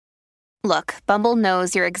Look, Bumble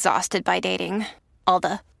knows you're exhausted by dating. All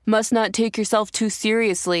the must not take yourself too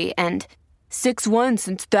seriously and 6'1"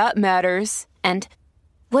 since that matters. And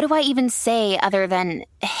what do I even say other than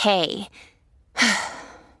hey?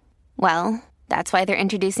 Well, that's why they're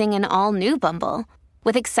introducing an all-new Bumble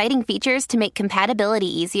with exciting features to make compatibility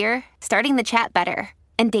easier, starting the chat better,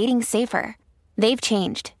 and dating safer. They've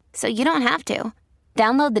changed, so you don't have to.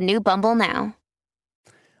 Download the new Bumble now.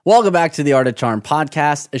 Welcome back to the Art of Charm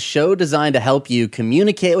podcast, a show designed to help you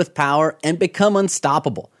communicate with power and become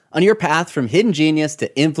unstoppable on your path from hidden genius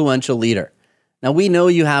to influential leader. Now, we know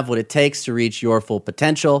you have what it takes to reach your full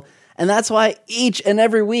potential, and that's why each and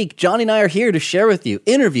every week, Johnny and I are here to share with you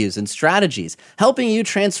interviews and strategies, helping you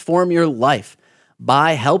transform your life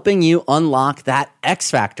by helping you unlock that X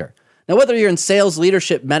factor. Now, whether you're in sales,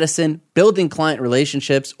 leadership, medicine, building client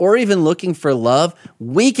relationships, or even looking for love,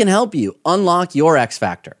 we can help you unlock your X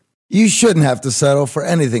factor. You shouldn't have to settle for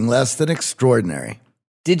anything less than extraordinary.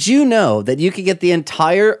 Did you know that you could get the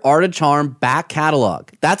entire Art of Charm back catalog?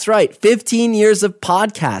 That's right, 15 years of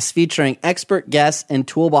podcasts featuring expert guests and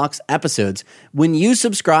toolbox episodes when you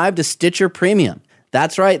subscribe to Stitcher Premium.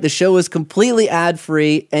 That's right, the show is completely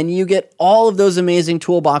ad-free, and you get all of those amazing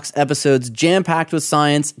toolbox episodes jam-packed with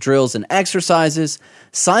science, drills, and exercises.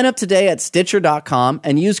 Sign up today at Stitcher.com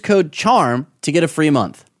and use code CHARM to get a free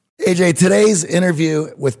month. AJ, today's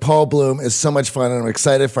interview with Paul Bloom is so much fun, and I'm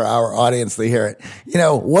excited for our audience to hear it. You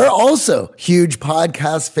know, we're also huge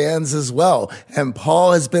podcast fans as well, and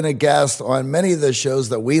Paul has been a guest on many of the shows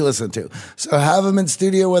that we listen to. So have him in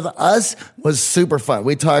studio with us was super fun.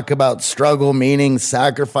 We talk about struggle, meaning,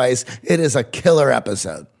 sacrifice. It is a killer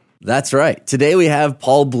episode. That's right. Today we have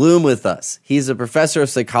Paul Bloom with us. He's a professor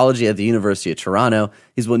of psychology at the University of Toronto.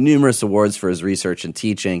 He's won numerous awards for his research and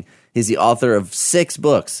teaching. He's the author of 6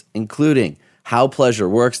 books, including How Pleasure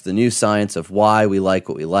Works, The New Science of Why We Like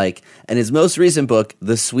What We Like, and his most recent book,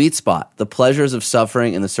 The Sweet Spot, The Pleasures of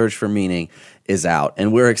Suffering and the Search for Meaning, is out.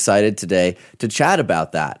 And we're excited today to chat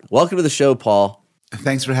about that. Welcome to the show, Paul.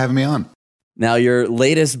 Thanks for having me on. Now, your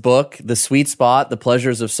latest book, The Sweet Spot, The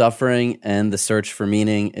Pleasures of Suffering and the Search for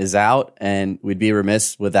Meaning, is out, and we'd be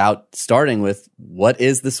remiss without starting with, what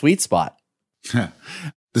is the sweet spot?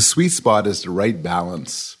 The sweet spot is the right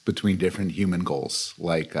balance between different human goals,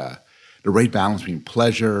 like the right balance between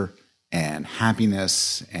pleasure and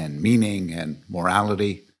happiness and meaning and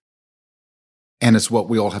morality. And it's what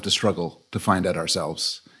we all have to struggle to find out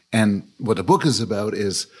ourselves. And what the book is about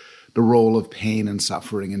is the role of pain and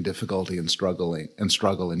suffering and difficulty and struggle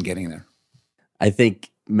in getting there. I think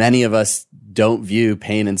many of us don't view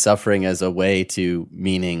pain and suffering as a way to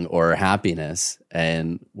meaning or happiness,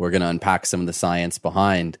 and we're going to unpack some of the science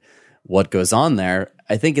behind what goes on there.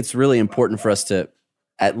 I think it's really important for us to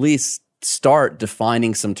at least start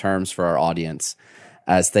defining some terms for our audience.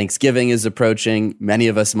 As Thanksgiving is approaching, many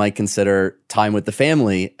of us might consider time with the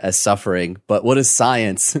family as suffering, but what does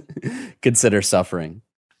science consider suffering?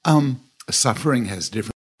 Suffering has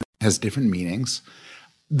different meanings.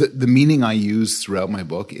 The meaning I use throughout my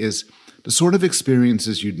book is the sort of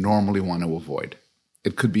experiences you'd normally want to avoid.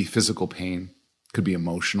 It could be physical pain, could be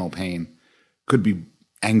emotional pain, could be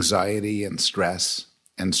anxiety and stress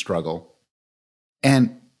and struggle.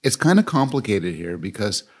 And it's kind of complicated here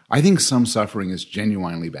because I think some suffering is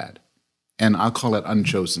genuinely bad. And I'll call it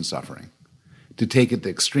unchosen suffering. To take it to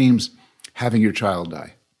extremes, having your child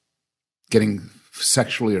die, getting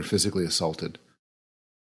sexually or physically assaulted,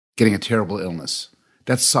 getting a terrible illness.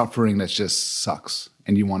 That's suffering that just sucks,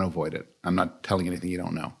 and you want to avoid it. I'm not telling you anything you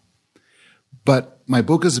don't know. But my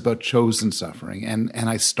book is about chosen suffering, and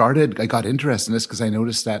I got interested in this because I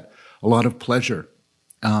noticed that a lot of pleasure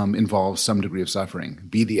involves some degree of suffering.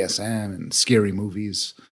 BDSM and scary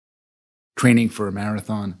movies, training for a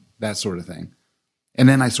marathon, that sort of thing. And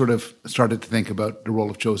then I sort of started to think about the role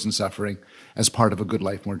of chosen suffering as part of a good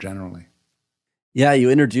life more generally. Yeah, you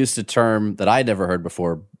introduced a term that I'd never heard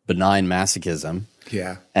before, benign masochism.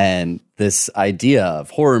 Yeah. And this idea of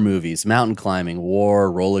horror movies, mountain climbing,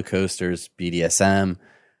 war, roller coasters, BDSM.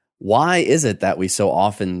 Why is it that we so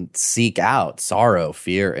often seek out sorrow,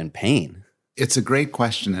 fear, and pain? It's a great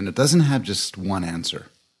question, and it doesn't have just one answer.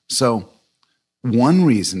 So one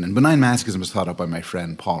reason, and benign masochism was thought up by my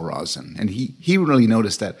friend Paul Rosen, and he really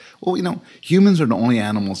noticed that, humans are the only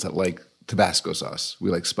animals that like Tabasco sauce. We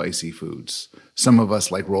like spicy foods. Some of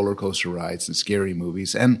us like roller coaster rides and scary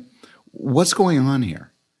movies. And what's going on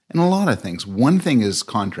here? And a lot of things. One thing is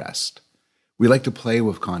contrast. We like to play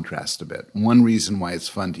with contrast a bit. One reason why it's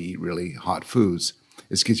fun to eat really hot foods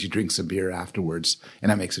is because you drink some beer afterwards, and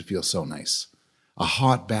that makes it feel so nice. A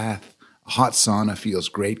hot bath, a hot sauna feels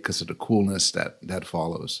great because of the coolness that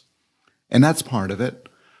follows. And that's part of it.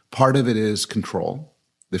 Part of it is control,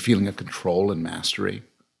 the feeling of control and mastery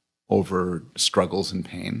over struggles and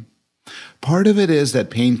pain. Part of it is that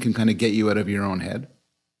pain can kind of get you out of your own head.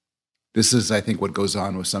 This is, I think, what goes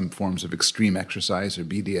on with some forms of extreme exercise or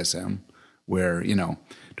BDSM, where,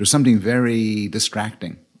 there's something very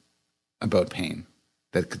distracting about pain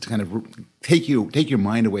that could kind of take your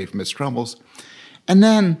mind away from its troubles. And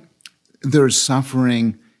then there's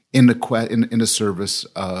suffering in the service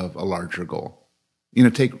of a larger goal.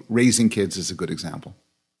 Take raising kids as a good example,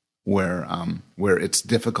 where it's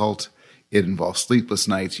difficult, it involves sleepless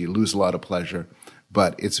nights, you lose a lot of pleasure,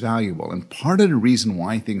 but it's valuable. And part of the reason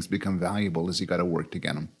why things become valuable is you got to work to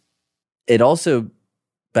get them. It also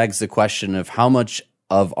begs the question of how much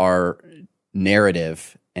of our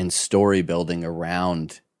narrative and story building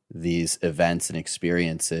around these events and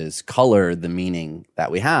experiences color the meaning that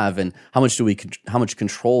we have, and how much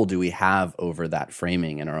control do we have over that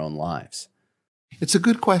framing in our own lives? It's a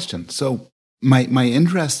good question. So my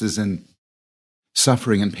interest is in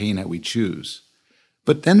suffering and pain that we choose.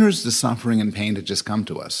 But then there's the suffering and pain that just come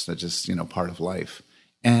to us, that's just, part of life.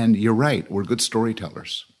 And you're right, we're good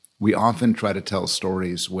storytellers. We often try to tell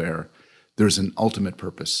stories where there's an ultimate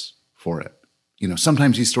purpose for it.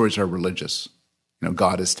 Sometimes these stories are religious.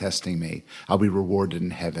 God is testing me. I'll be rewarded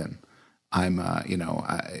in heaven.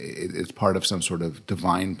 It's part of some sort of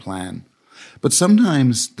divine plan. But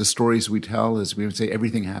sometimes the stories we tell is we would say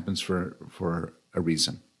everything happens for a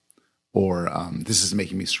reason. Or this is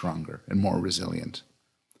making me stronger and more resilient.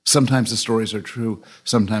 Sometimes the stories are true,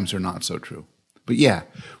 sometimes they're not so true. But yeah,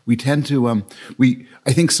 we tend to,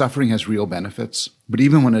 I think suffering has real benefits, but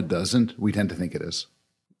even when it doesn't, we tend to think it is.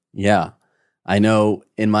 Yeah. I know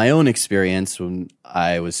in my own experience, when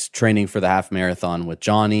I was training for the half marathon with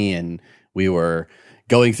Johnny, and we were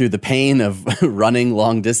going through the pain of running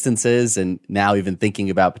long distances, and now even thinking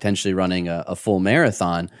about potentially running a full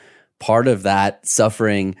marathon, part of that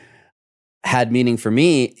suffering had meaning for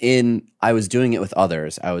me in I was doing it with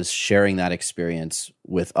others. I was sharing that experience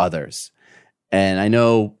with others. And I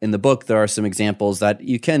know in the book there are some examples that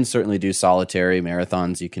you can certainly do solitary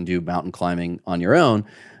marathons, you can do mountain climbing on your own,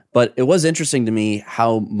 but it was interesting to me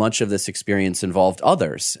how much of this experience involved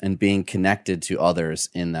others and being connected to others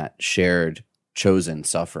in that shared, chosen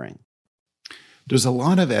suffering. There's a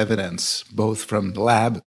lot of evidence, both from the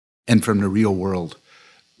lab and from the real world,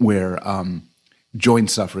 where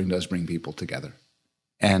joint suffering does bring people together,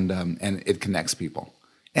 and it connects people.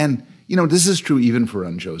 And this is true even for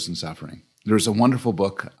unchosen suffering. There's a wonderful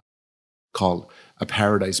book called A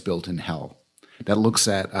Paradise Built in Hell that looks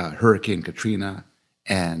at Hurricane Katrina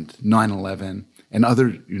and 9/11 and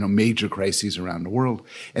other major crises around the world,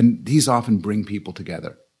 and these often bring people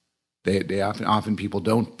together. They often people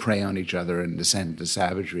don't prey on each other and descend into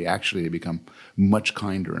savagery. Actually, they become much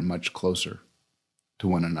kinder and much closer to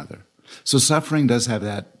one another. So suffering does have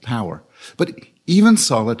that power. But even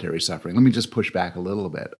solitary suffering, let me just push back a little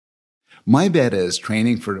bit. My bet is I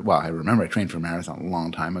remember I trained for a marathon a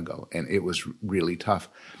long time ago, and it was really tough.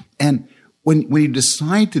 And when you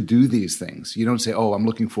decide to do these things, you don't say, oh, I'm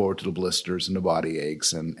looking forward to the blisters and the body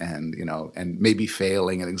aches and maybe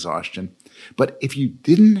failing and exhaustion. But if you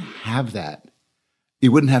didn't have that,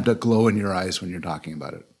 you wouldn't have that glow in your eyes when you're talking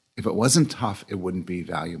about it. If it wasn't tough, it wouldn't be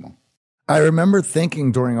valuable. I remember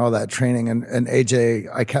thinking during all that training, and AJ,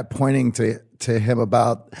 I kept pointing to him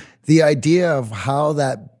about the idea of how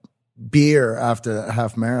that beer after that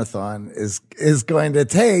half marathon is going to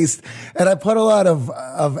taste. And I put a lot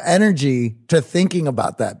of energy to thinking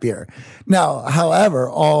about that beer. Now, however,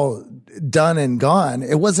 all done and gone,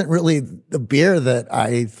 it wasn't really the beer that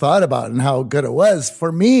I thought about and how good it was.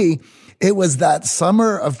 For me, it was that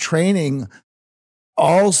summer of training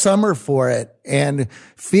all summer for it and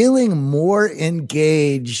feeling more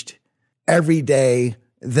engaged every day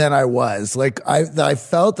than I was. Like I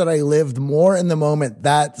felt that I lived more in the moment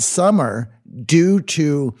that summer due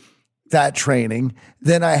to that training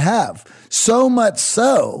than I have. So much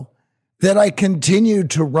so that I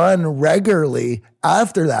continued to run regularly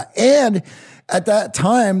after that. And at that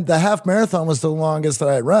time, the half marathon was the longest that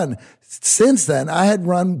I had run. Since then, I had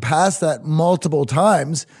run past that multiple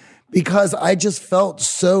times because I just felt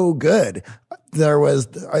so good. There was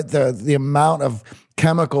the amount of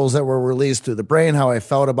chemicals that were released through the brain, how I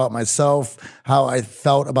felt about myself, how I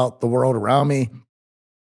felt about the world around me,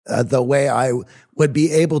 the way I would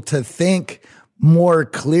be able to think more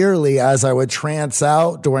clearly as I would trance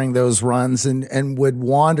out during those runs and would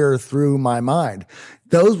wander through my mind.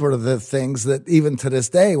 Those were the things that even to this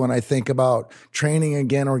day, when I think about training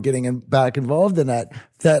again or getting back involved in that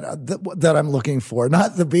I'm looking for,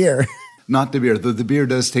 not the beer. Not the beer. The beer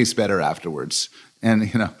does taste better afterwards.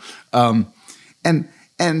 And, and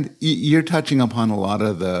And you're touching upon a lot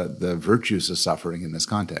of the virtues of suffering in this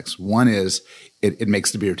context. One is it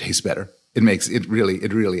makes the beer taste better. It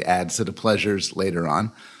really adds to the pleasures later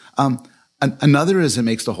on. Another is it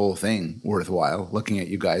makes the whole thing worthwhile. Looking at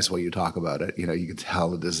you guys while you talk about it, you can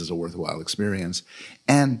tell that this is a worthwhile experience.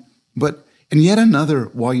 And yet another,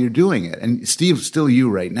 while you're doing it, and Steve, still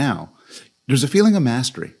you right now, there's a feeling of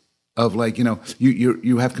mastery of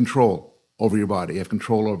you have control over your body. You have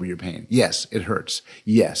control over your pain. Yes, it hurts.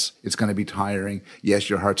 Yes, it's going to be tiring. Yes,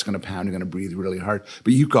 your heart's going to pound. You're going to breathe really hard,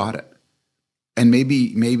 but you got it. And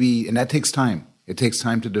maybe, and that takes time. It takes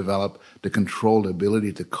time to develop the controlled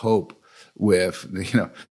ability to cope with,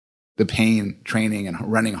 the pain training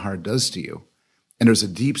and running hard does to you. And there's a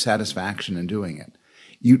deep satisfaction in doing it.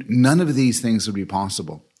 None of these things would be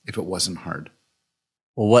possible if it wasn't hard.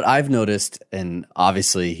 Well, what I've noticed, and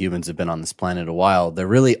obviously humans have been on this planet a while, there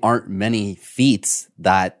really aren't many feats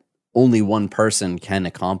that only one person can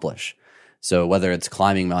accomplish. So whether it's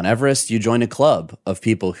climbing Mount Everest, you join a club of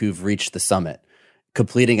people who've reached the summit.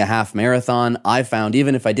 Completing a half marathon, I found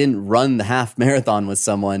even if I didn't run the half marathon with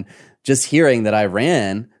someone, just hearing that I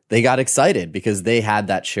ran, they got excited because they had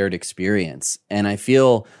that shared experience. And I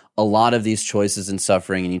feel a lot of these choices and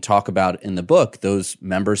suffering, and you talk about in the book, those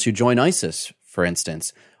members who join ISIS, for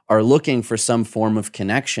instance, are looking for some form of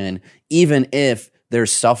connection, even if they're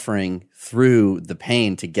suffering through the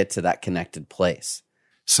pain to get to that connected place.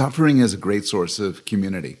 Suffering is a great source of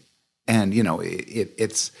community. And,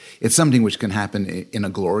 it's something which can happen in a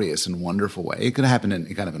glorious and wonderful way. It could happen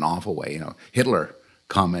in kind of an awful way. Hitler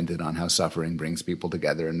commented on how suffering brings people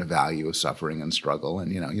together and the value of suffering and struggle.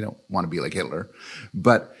 And, you don't want to be like Hitler.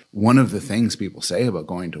 But one of the things people say about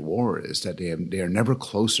going to war is that they are never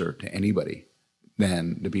closer to anybody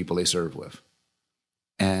than the people they serve with.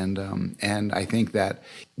 And I think that,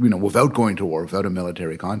 without going to war, without a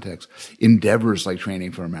military context, endeavors like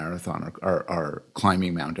training for a marathon or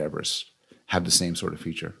climbing Mount Everest have the same sort of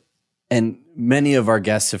feature. And many of our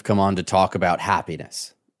guests have come on to talk about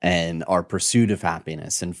happiness and our pursuit of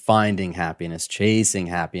happiness and finding happiness, chasing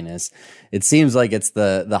happiness. It seems like it's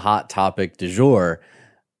the hot topic du jour.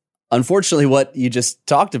 Unfortunately, what you just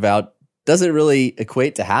talked about doesn't really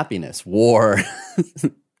equate to happiness. War,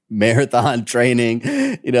 marathon training,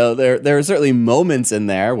 there are certainly moments in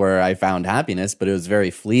there where I found happiness, but it was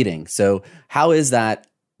very fleeting. So how is that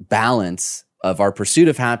balance of our pursuit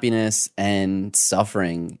of happiness and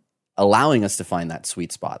suffering allowing us to find that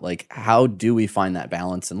sweet spot? Like, how do we find that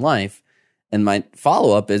balance in life? And my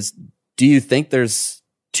follow-up is, do you think there's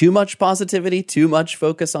too much positivity, too much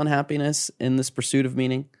focus on happiness in this pursuit of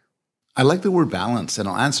meaning? I like the word balance, and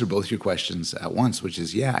I'll answer both your questions at once, which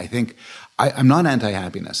is, I think I'm not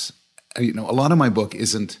anti-happiness. A lot of my book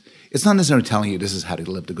it's not necessarily telling you this is how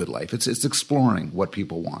to live the good life. It's exploring what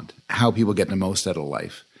people want, how people get the most out of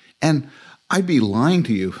life. And I'd be lying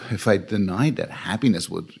to you if I denied that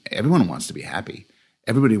everyone wants to be happy.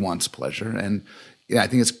 Everybody wants pleasure. And I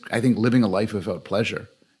think living a life without pleasure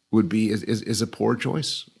is a poor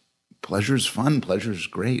choice. Pleasure is fun. Pleasure is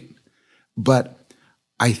great. But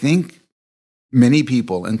I think many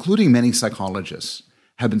people, including many psychologists,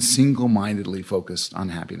 have been single-mindedly focused on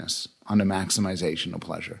happiness, on the maximization of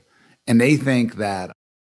pleasure. And they think that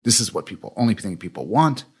this is what only people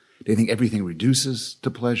want. They think everything reduces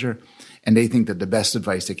to pleasure. And they think that the best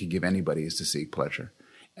advice they could give anybody is to seek pleasure.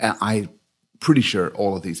 And I'm pretty sure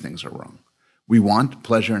all of these things are wrong. We want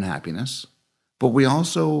pleasure and happiness, but we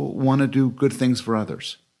also want to do good things for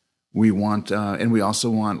others. We want, and we also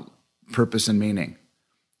want purpose and meaning.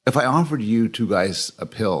 If I offered you two guys a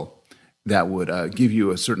pill that would give you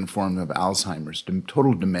a certain form of Alzheimer's,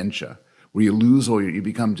 total dementia, where you lose you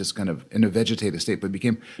become just kind of in a vegetative state, but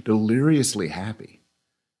became deliriously happy,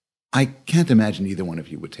 I can't imagine either one of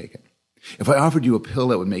you would take it. If I offered you a pill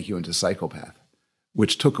that would make you into a psychopath,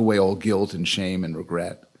 which took away all guilt and shame and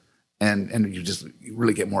regret, and you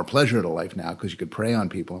really get more pleasure out of life now because you could prey on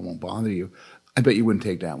people and won't bother you, I bet you wouldn't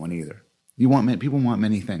take that one either. People want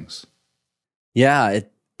many things. Yeah,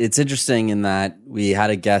 it's interesting in that we had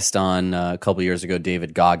a guest on a couple years ago,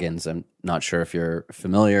 David Goggins. I'm not sure if you're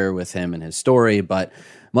familiar with him and his story, but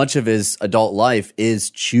much of his adult life is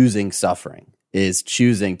choosing suffering, is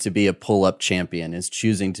choosing to be a pull-up champion, is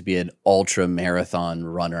choosing to be an ultra marathon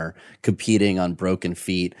runner, competing on broken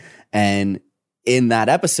feet. And in that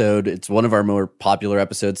episode, it's one of our more popular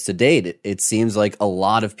episodes to date. It seems like a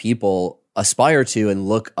lot of people aspire to and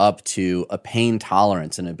look up to a pain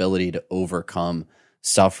tolerance and ability to overcome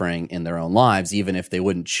suffering in their own lives, even if they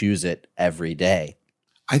wouldn't choose it every day.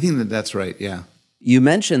 I think that's right, yeah. You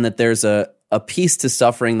mentioned that there's a piece to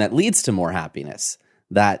suffering that leads to more happiness,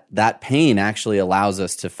 that pain actually allows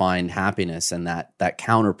us to find happiness, and that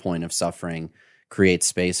counterpoint of suffering creates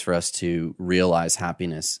space for us to realize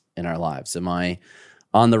happiness in our lives. Am I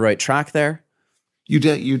on the right track there?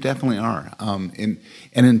 You definitely are.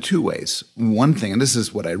 In two ways. One thing, and this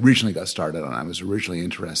is what I originally got started on, I was originally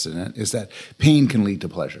interested in it, is that pain can lead to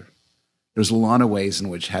pleasure. There's a lot of ways in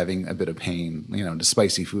which having a bit of pain, the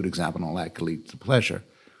spicy food example and all that, can lead to pleasure.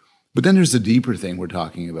 But then there's the deeper thing we're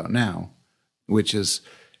talking about now, which is,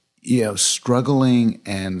 struggling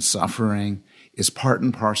and suffering is part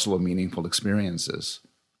and parcel of meaningful experiences.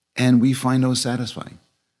 And we find those satisfying.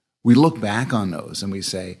 We look back on those and we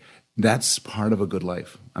say, that's part of a good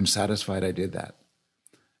life. I'm satisfied I did that.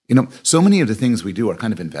 So many of the things we do are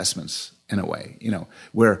kind of investments in a way,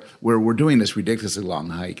 where we're doing this ridiculously long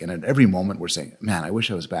hike, and at every moment we're saying, man, I wish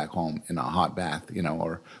I was back home in a hot bath,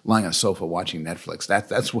 or lying on a sofa watching Netflix.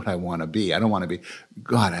 That's what I want to be. I don't want to be,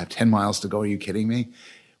 God, I have 10 miles to go. Are you kidding me?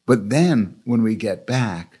 But then when we get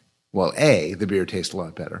back, well, A, the beer tastes a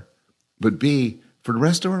lot better. But B, for the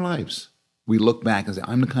rest of our lives, we look back and say,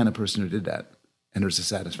 I'm the kind of person who did that. And there's a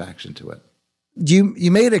satisfaction to it.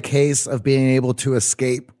 You made a case of being able to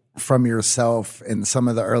escape from yourself in some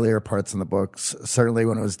of the earlier parts in the books, certainly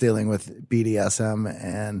when it was dealing with BDSM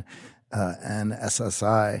and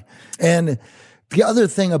SSI. And the other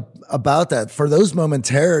thing about that, for those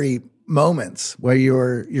momentary moments where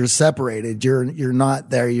you're separated, you're not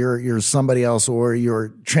there, you're somebody else, or you're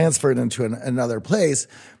transferred into another place.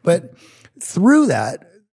 But through that,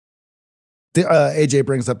 AJ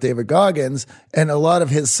brings up David Goggins, and a lot of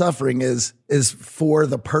his suffering is for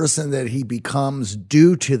the person that he becomes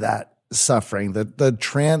due to that suffering, the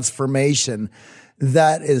transformation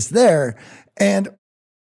that is there. And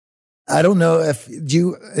I don't know if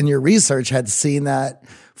you in your research had seen that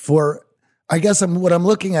for, I guess what I'm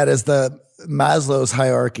looking at is the Maslow's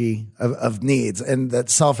hierarchy of needs, and that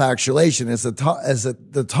self-actualization is at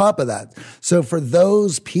the top of that. So for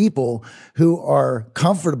those people who are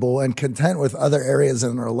comfortable and content with other areas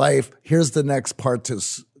in their life, here's the next part to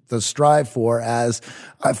strive for, as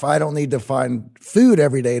if I don't need to find food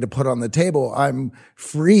every day to put on the table, I'm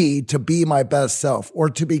free to be my best self, or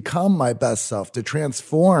to become my best self, to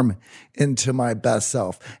transform into my best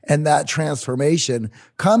self. And that transformation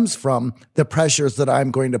comes from the pressures that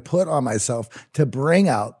I'm going to put on myself to bring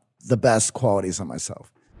out the best qualities of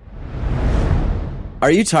myself.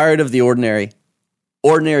 Are you tired of the ordinary?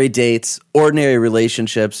 Ordinary dates, ordinary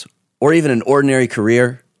relationships, or even an ordinary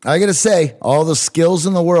career? I got to say, all the skills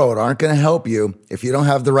in the world aren't going to help you if you don't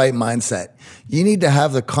have the right mindset. You need to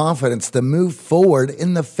have the confidence to move forward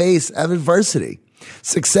in the face of adversity.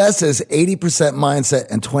 Success is 80% mindset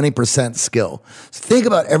and 20% skill. So think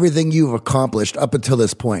about everything you've accomplished up until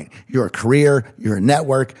this point. Your career, your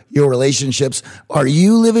network, your relationships. Are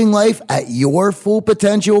you living life at your full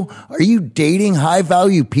potential? Are you dating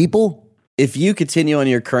high-value people? If you continue on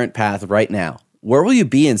your current path right now, where will you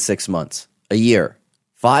be in 6 months, a year,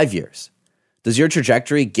 5 years? Does your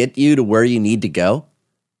trajectory get you to where you need to go?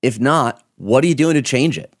 If not, what are you doing to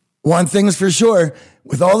change it? One thing's for sure,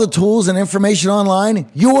 with all the tools and information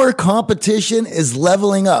online, your competition is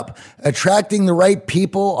leveling up. Attracting the right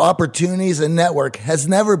people, opportunities, and network has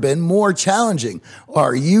never been more challenging.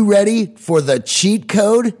 Are you ready for the cheat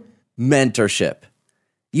code? Mentorship.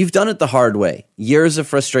 You've done it the hard way. Years of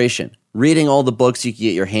frustration, reading all the books you can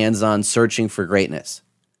get your hands on, searching for greatness.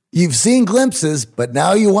 You've seen glimpses, but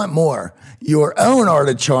now you want more. Your own art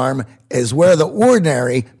of charm is where the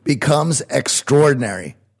ordinary becomes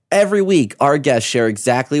extraordinary. Every week, our guests share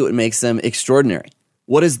exactly what makes them extraordinary.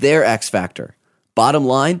 What is their X factor? Bottom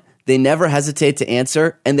line, they never hesitate to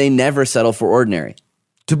answer, and they never settle for ordinary.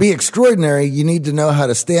 To be extraordinary, you need to know how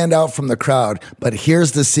to stand out from the crowd. But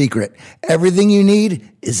here's the secret. Everything you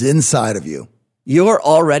need is inside of you. You're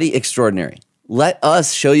already extraordinary. Let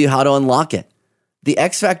us show you how to unlock it. The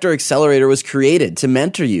X Factor Accelerator was created to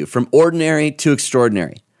mentor you from ordinary to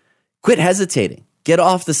extraordinary. Quit hesitating. Get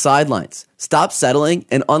off the sidelines. Stop settling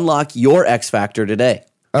and unlock your X Factor today.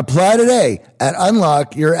 Apply today at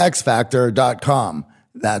unlockyourxfactor.com.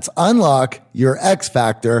 That's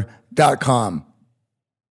unlockyourxfactor.com.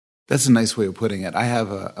 That's a nice way of putting it. I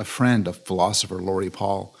have a friend, a philosopher, Laurie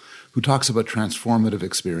Paul, who talks about transformative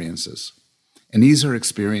experiences. And these are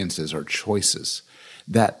experiences or choices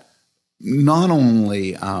that not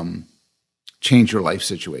only change your life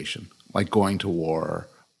situation, like going to war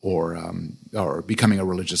or becoming a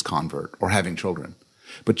religious convert or having children,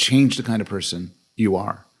 but change the kind of person you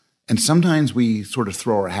are. And sometimes we sort of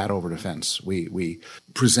throw our hat over the fence. We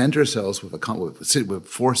present ourselves with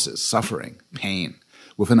forces, suffering, pain,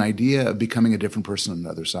 with an idea of becoming a different person on the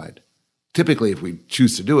other side. Typically, if we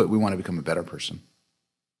choose to do it, we want to become a better person.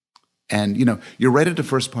 And, you know, you're right at the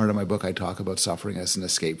first part of my book, I talk about suffering as an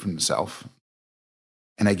escape from the self.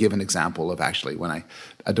 And I give an example of actually when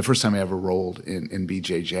the first time I ever rolled in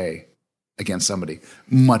BJJ against somebody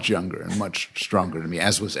much younger and much stronger than me,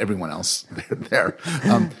 as was everyone else there.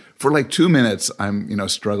 For like 2 minutes, I'm, you know,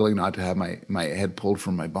 struggling not to have my head pulled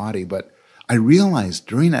from my body. But I realized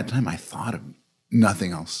during that time, I thought of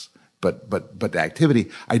nothing else but the activity.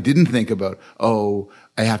 I didn't think about, oh,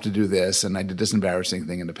 I have to do this, and I did this embarrassing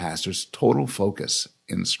thing in the past. There's total focus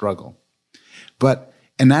in the struggle.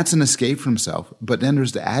 And that's an escape from self. But then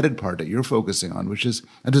there's the added part that you're focusing on, which is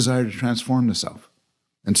a desire to transform the self.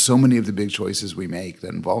 And so many of the big choices we make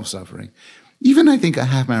that involve suffering, even I think a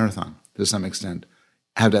half marathon to some extent,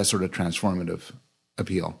 have that sort of transformative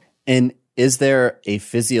appeal. And is there a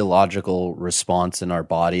physiological response in our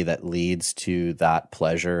body that leads to that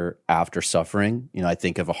pleasure after suffering? You know, I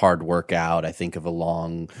think of a hard workout, I think of a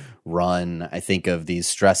long run, I think of these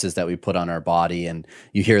stresses that we put on our body, and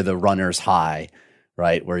you hear the runner's high,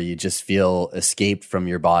 right? Where you just feel escaped from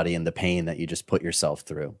your body and the pain that you just put yourself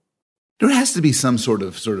through. There has to be some sort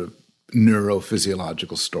of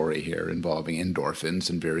neurophysiological story here involving endorphins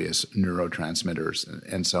and various neurotransmitters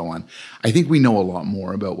and so on. I think we know a lot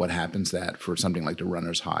more about what happens that for something like the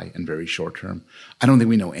runner's high and very short term. I don't think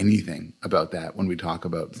we know anything about that when we talk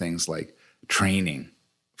about things like training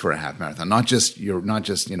for a half marathon, not just you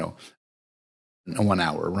know, a 1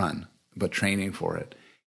 hour run, but training for it,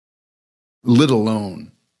 let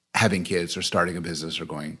alone having kids or starting a business or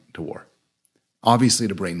going to war. Obviously,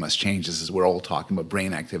 the brain must change. This is, we're all talking about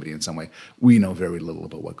brain activity in some way. We know very little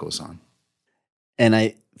about what goes on. And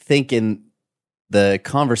I think in the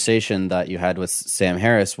conversation that you had with Sam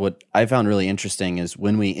Harris, what I found really interesting is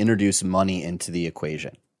when we introduce money into the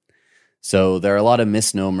equation. So there are a lot of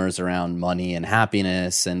misnomers around money and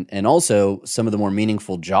happiness, and also some of the more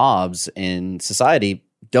meaningful jobs in society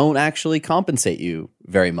don't actually compensate you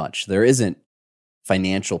very much. There isn't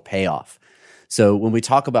financial payoff. So when we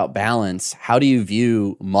talk about balance, how do you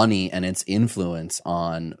view money and its influence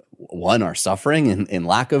on, one, our suffering and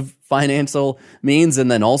lack of financial means, and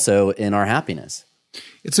then also in our happiness?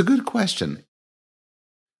 It's a good question.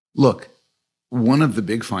 Look, one of the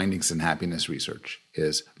big findings in happiness research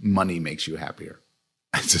is money makes you happier.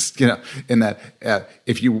 It's just, you know, in that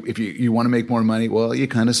if you want to make more money, well, you're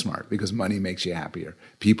kind of smart because money makes you happier.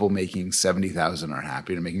 People making 70,000 are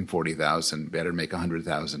happier. Making 40,000 better make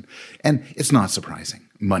 100,000, and it's not surprising.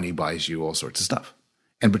 Money buys you all sorts of stuff,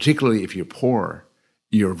 and particularly if you're poor,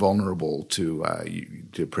 you're vulnerable to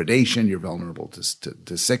predation. You're vulnerable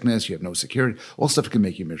to sickness. You have no security. All stuff can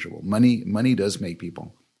make you miserable. Money does make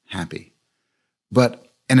people happy, and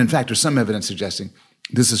in fact, there's some evidence suggesting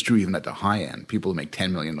this is true even at the high end. People who make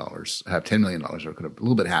 $10 million, have $10 million, are kind of a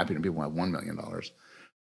little bit happier than people who have $1 million.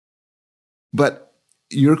 But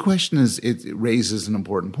your question it raises an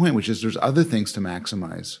important point, which is there's other things to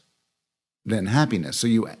maximize than happiness. So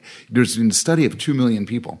there's been a study of 2 million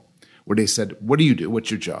people where they said, what do you do?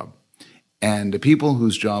 What's your job? And the people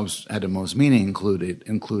whose jobs had the most meaning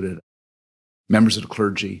included members of the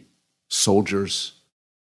clergy, soldiers,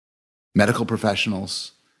 medical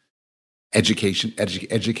professionals,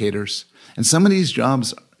 educators. And some of these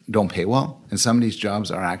jobs don't pay well, and some of these jobs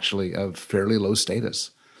are actually of fairly low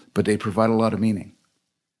status, but they provide a lot of meaning.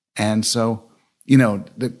 And so, you know,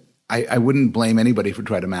 I wouldn't blame anybody for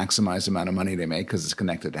trying to maximize the amount of money they make because it's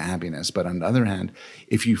connected to happiness. But on the other hand,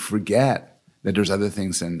 if you forget that there's other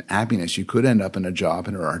things than happiness, you could end up in a job,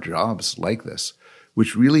 and there are jobs like this,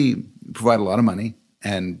 which really provide a lot of money,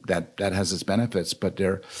 and that has its benefits, but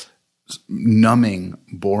they're numbing,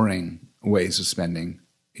 boring ways of spending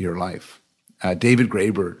your life. David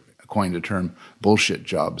Graeber coined the term bullshit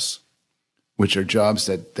jobs, which are jobs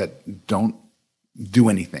that don't do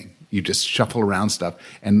anything. You just shuffle around stuff,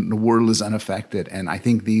 and the world is unaffected. And I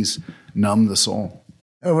think these numb the soul.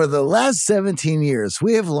 Over the last 17 years,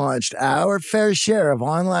 we have launched our fair share of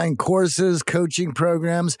online courses, coaching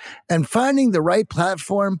programs, and finding the right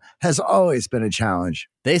platform has always been a challenge.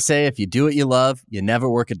 They say if you do what you love, you never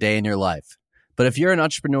work a day in your life. But if you're an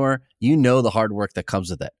entrepreneur, you know the hard work that comes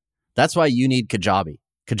with it. That's why you need Kajabi.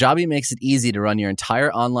 Kajabi makes it easy to run your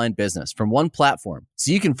entire online business from one platform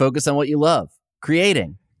so you can focus on what you love,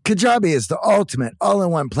 creating. Kajabi is the ultimate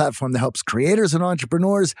all-in-one platform that helps creators and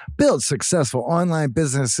entrepreneurs build successful online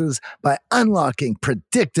businesses by unlocking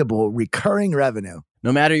predictable recurring revenue.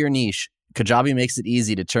 No matter your niche, Kajabi makes it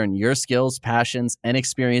easy to turn your skills, passions, and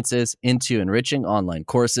experiences into enriching online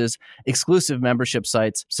courses, exclusive membership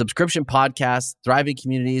sites, subscription podcasts, thriving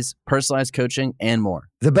communities, personalized coaching, and more.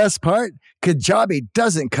 The best part? Kajabi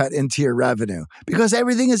doesn't cut into your revenue because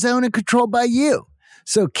everything is owned and controlled by you.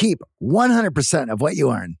 So keep 100% of what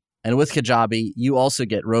you earn. And with Kajabi, you also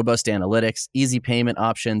get robust analytics, easy payment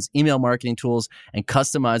options, email marketing tools, and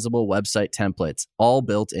customizable website templates, all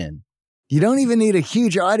built in. You don't even need a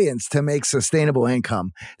huge audience to make sustainable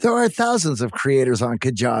income. There are thousands of creators on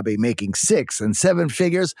Kajabi making 6 and 7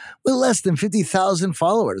 figures with less than 50,000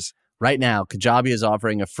 followers. Right now, Kajabi is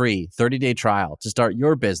offering a free 30-day trial to start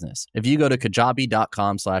your business if you go to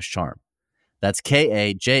kajabi.com/charm. That's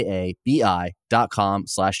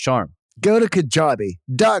KAJABI.com/charm. Go to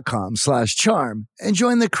kajabi.com/charm and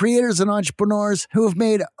join the creators and entrepreneurs who have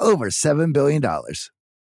made over $7 billion.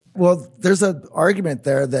 Well, there's an argument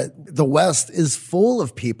there that the West is full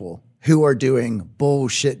of people who are doing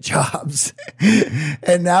bullshit jobs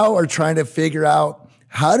and now are trying to figure out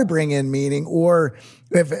how to bring in meaning, or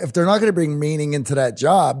if they're not going to bring meaning into that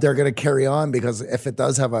job, they're going to carry on because if it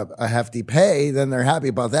does have a hefty pay, then they're happy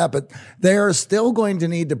about that. But they are still going to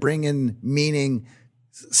need to bring in meaning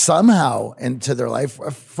somehow into their life.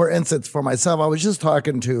 For instance, for myself, I was just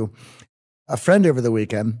talking to a friend over the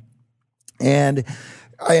weekend, and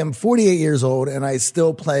I am 48 years old and I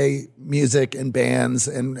still play music in bands,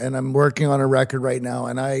 and I'm working on a record right now,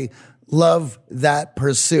 and I love that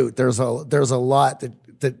pursuit. There's a lot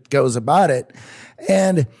that goes about it.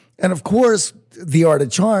 And of course, The Art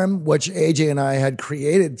of Charm, which AJ and I had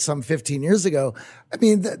created some 15 years ago. I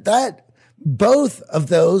mean, that both of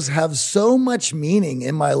those have so much meaning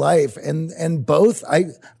in my life, and both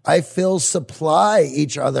I feel supply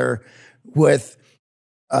each other with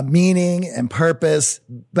a meaning and purpose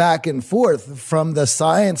back and forth from the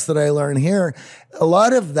science that I learn here. A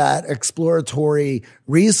lot of that exploratory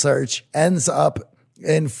research ends up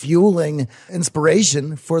in fueling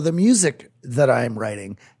inspiration for the music that I'm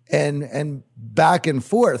writing. And back and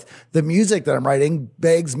forth, the music that I'm writing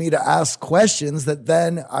begs me to ask questions that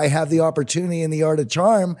then I have the opportunity in The Art of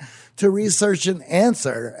Charm to research and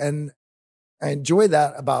answer. And I enjoy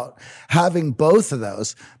that about having both of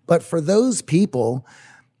those. But for those people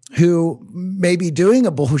who may be doing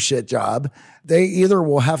a bullshit job, they either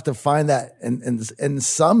will have to find that in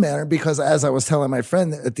some manner, because as I was telling my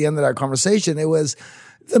friend at the end of that conversation, it was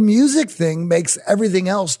the music thing makes everything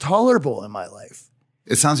else tolerable in my life.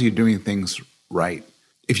 It sounds like you're doing things right.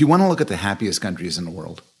 If you want to look at the happiest countries in the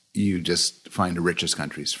world, you just find the richest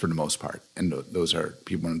countries for the most part. And those are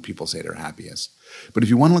people when people say they're happiest. But if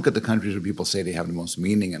you want to look at the countries where people say they have the most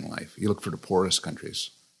meaning in life, you look for the poorest countries,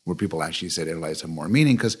 where people actually say their lives have more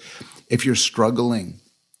meaning. Because if you're struggling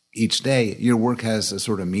each day, your work has a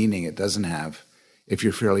sort of meaning it doesn't have if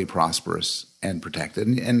you're fairly prosperous and protected.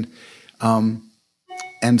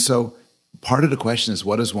 And so part of the question is,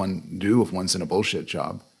 what does one do if one's in a bullshit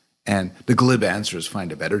job? And the glib answer is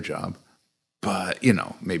find a better job. But,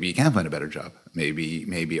 maybe you can't find a better job.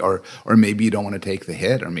 Maybe, or maybe you don't want to take the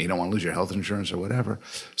hit, or maybe you don't want to lose your health insurance or whatever.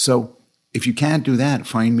 So if you can't do that,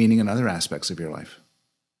 find meaning in other aspects of your life.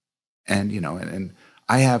 And, and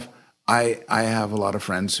I have a lot of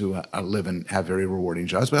friends who live and have very rewarding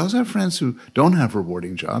jobs, but I also have friends who don't have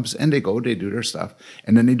rewarding jobs, and they do their stuff,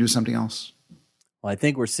 and then they do something else. Well, I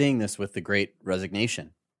think we're seeing this with the Great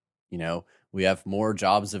Resignation. We have more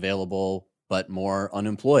jobs available, but more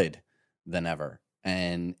unemployed than ever.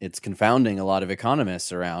 And it's confounding a lot of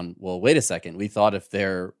economists around, well, wait a second, we thought if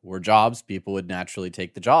there were jobs, people would naturally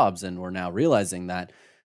take the jobs. And we're now realizing that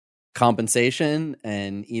compensation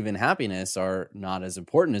and even happiness are not as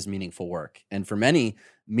important as meaningful work. And for many,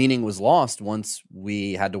 meaning was lost once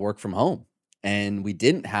we had to work from home and we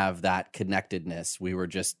didn't have that connectedness. We were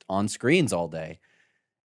just on screens all day.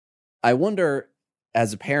 I wonder,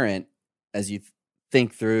 as a parent, as you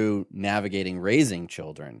think through navigating raising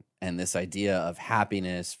children and this idea of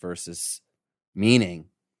happiness versus meaning,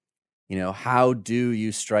 how do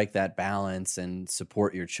you strike that balance and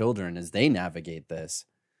support your children as they navigate this?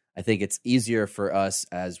 I think it's easier for us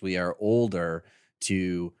as we are older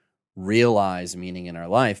to realize meaning in our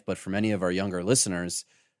life. But for many of our younger listeners,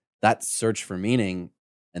 that search for meaning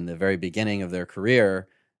in the very beginning of their career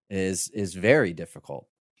is very difficult.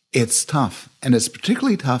 It's tough. And it's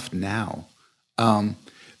particularly tough now.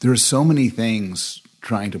 There are so many things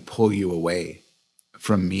trying to pull you away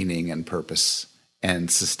from meaning and purpose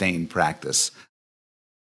and sustained practice.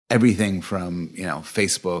 Everything from,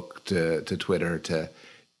 Facebook to Twitter to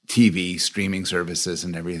TV, streaming services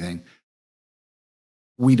and everything.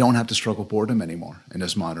 We don't have to struggle boredom anymore in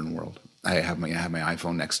this modern world. I have my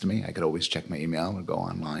iPhone next to me. I could always check my email or go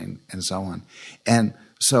online and so on. And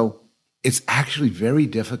so it's actually very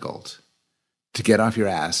difficult to get off your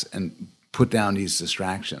ass and put down these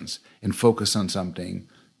distractions and focus on something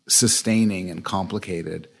sustaining and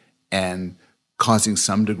complicated and causing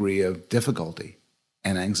some degree of difficulty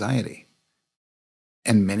and anxiety.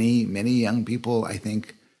 And many, many young people, I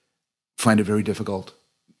think, find it very difficult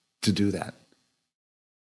to do that.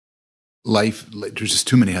 Life, there's just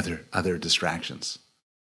too many other distractions.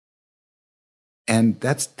 And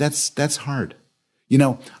that's hard. You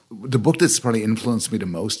know, the book that's probably influenced me the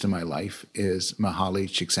most in my life is Mihaly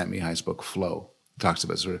Csikszentmihalyi's book, Flow. It talks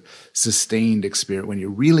about sort of sustained experience. When you're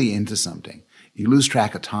really into something, you lose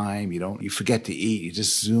track of time, you forget to eat, you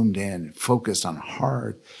just zoomed in, focused on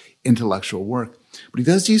hard intellectual work. But he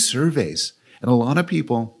does these surveys, and a lot of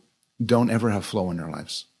people don't ever have flow in their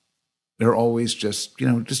lives. They're always just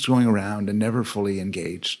going around and never fully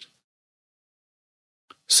engaged.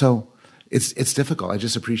 So it's difficult. I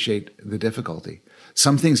just appreciate the difficulty.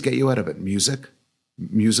 Some things get you out of it.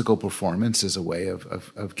 Musical performance is a way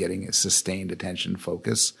of getting a sustained attention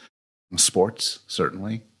focus. Sports,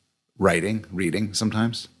 certainly. Writing, reading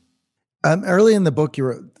sometimes. Early in the book,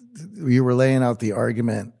 you were laying out the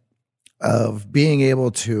argument of being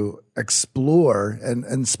able to explore and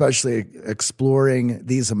especially exploring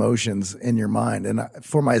these emotions in your mind. And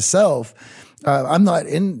for myself, I'm not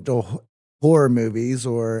into horror movies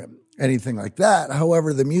or anything like that.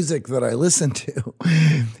 However, the music that I listen to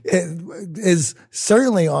is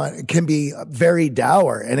certainly can be very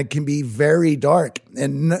dour and it can be very dark,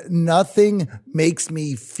 and nothing makes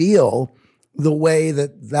me feel the way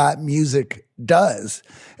that music does.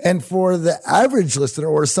 And for the average listener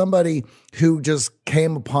or somebody who just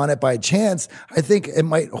came upon it by chance, I think it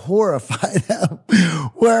might horrify them.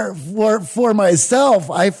 Where for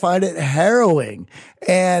myself, I find it harrowing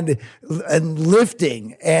and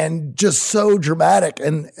lifting and just so dramatic.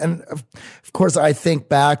 And of course, I think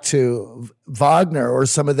back to Wagner or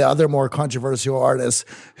some of the other more controversial artists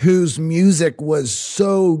whose music was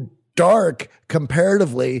so dark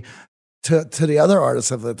comparatively to the other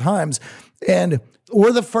artists of the times.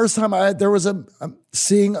 Or the first time there was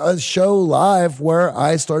seeing a show live where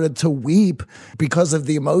I started to weep because of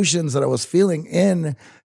the emotions that I was feeling in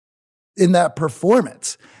that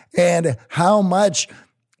performance, and how much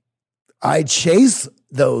I chase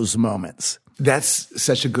those moments. That's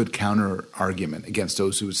such a good counter argument against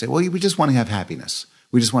those who would say, well, we just want to have happiness.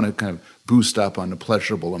 We just want to kind of boost up on the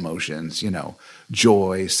pleasurable emotions,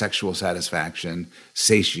 joy, sexual satisfaction,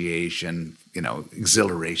 satiation,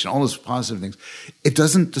 exhilaration, all those positive things. It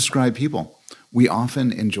doesn't describe people. We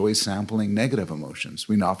often enjoy sampling negative emotions.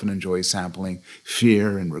 We often enjoy sampling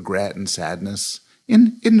fear and regret and sadness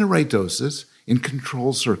in the right doses, in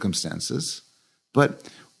controlled circumstances. But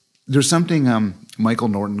there's something Michael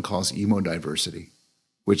Norton calls emodiversity,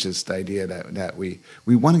 which is the idea that we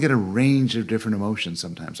want to get a range of different emotions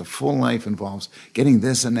sometimes. A full life involves getting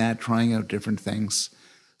this and that, trying out different things.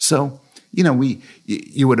 So,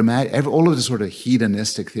 you would imagine, all of the sort of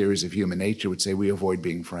hedonistic theories of human nature would say we avoid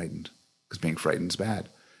being frightened because being frightened is bad.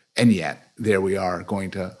 And yet, there we are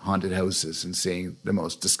going to haunted houses and seeing the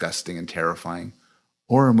most disgusting and terrifying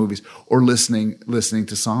horror movies, or listening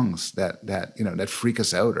to songs that freak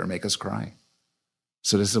us out or make us cry.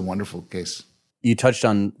 So this is a wonderful case. You touched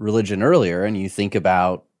on religion earlier, and you think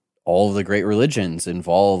about all of the great religions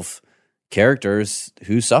involve characters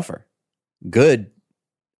who suffer. Good,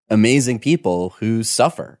 amazing people who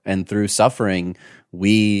suffer. And through suffering,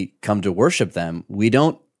 we come to worship them. We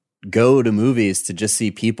don't go to movies to just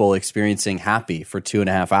see people experiencing happy for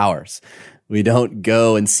 2.5 hours. We don't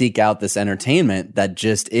go and seek out this entertainment that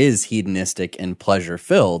just is hedonistic and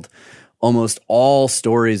pleasure-filled. Almost all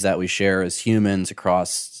stories that we share as humans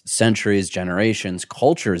across centuries, generations,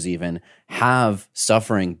 cultures even, have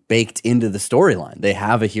suffering baked into the storyline. They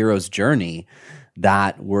have a hero's journey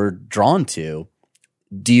that we're drawn to.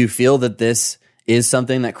 Do you feel that this is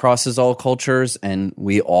something that crosses all cultures and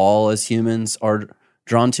we all as humans are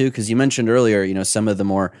drawn to? Because you mentioned earlier, some of the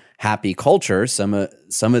more happy cultures, some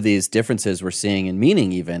of these differences we're seeing in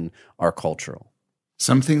meaning even are cultural.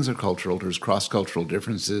 Some things are cultural. There's cross-cultural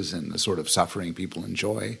differences in the sort of suffering people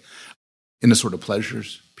enjoy, in the sort of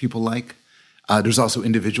pleasures people like. There's also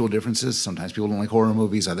individual differences. Sometimes people don't like horror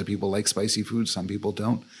movies. Other people like spicy food. Some people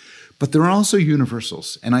don't. But there are also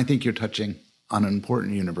universals. And I think you're touching on an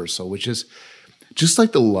important universal, which is just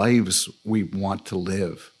like the lives we want to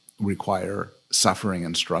live require suffering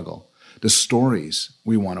and struggle. The stories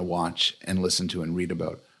we want to watch and listen to and read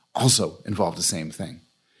about also involve the same thing.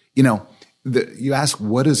 You ask,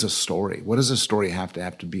 what is a story? What does a story have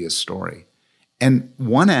to be a story? And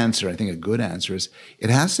one answer, I think a good answer, is it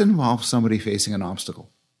has to involve somebody facing an obstacle.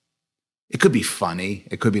 It could be funny.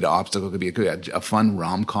 It could be the obstacle. It could be a fun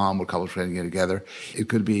rom-com where couples trying to get together. It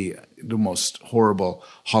could be the most horrible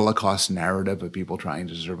Holocaust narrative of people trying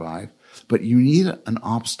to survive. But you need an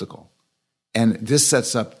obstacle. And this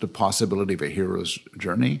sets up the possibility of a hero's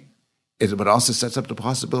journey, but also sets up the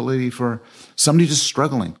possibility for somebody just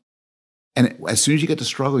struggling. And as soon as you get to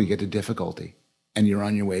struggle, you get to difficulty, and you're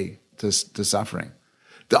on your way to suffering.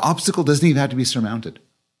 The obstacle doesn't even have to be surmounted.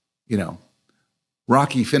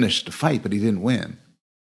 Rocky finished the fight, but he didn't win.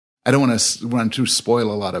 I don't want to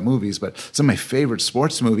spoil a lot of movies, but some of my favorite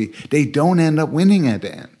sports movie, they don't end up winning at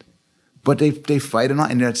the end. But they fight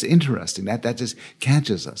and that's interesting. That just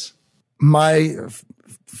catches us. My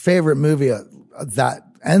favorite movie that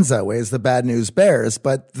ends that way is The Bad News Bears,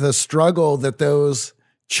 but the struggle that those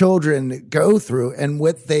children go through and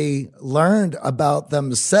what they learned about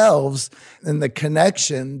themselves and the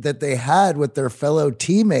connection that they had with their fellow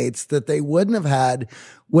teammates that they wouldn't have had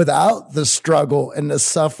without the struggle and the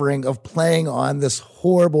suffering of playing on this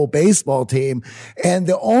horrible baseball team. And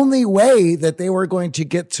the only way that they were going to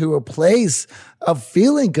get to a place of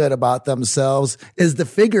feeling good about themselves is to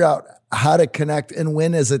figure out how to connect and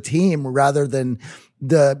win as a team rather than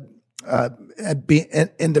be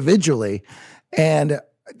individually. And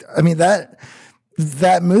I mean, that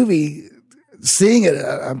movie, seeing it,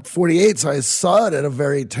 I'm 48, so I saw it at a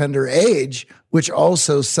very tender age, which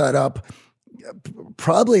also set up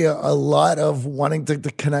probably a lot of wanting to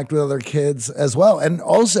connect with other kids as well. And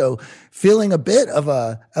also feeling a bit of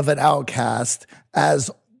an outcast, as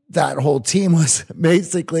that whole team was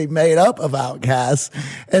basically made up of outcasts,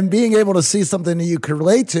 and being able to see something that you could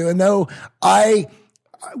relate to and know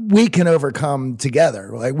we can overcome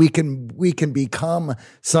together. Like we can become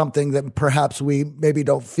something that perhaps we maybe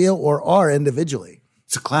don't feel or are individually.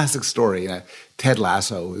 It's a classic story. Ted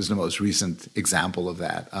Lasso is the most recent example of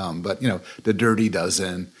that. But The Dirty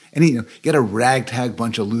Dozen, and you get a ragtag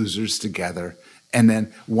bunch of losers together, and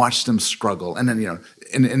then watch them struggle, and then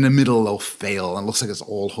in the middle they'll fail, and it looks like it's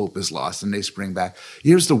all hope is lost, and they spring back.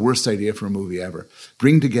 Here's the worst idea for a movie ever: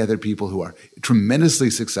 bring together people who are tremendously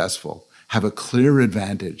successful, have a clear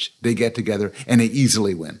advantage. They get together and they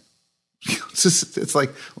easily win. It's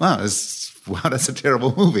like, wow, that's a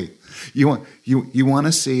terrible movie. You want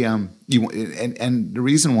to see and the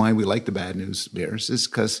reason why we like The Bad News Bears is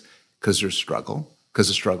because there's struggle, because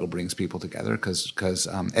the struggle brings people together,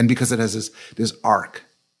 and because it has this arc.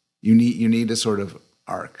 You need a sort of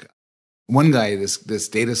arc. One guy, this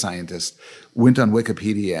data scientist, went on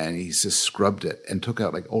Wikipedia and he just scrubbed it and took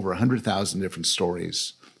out like over 100,000 different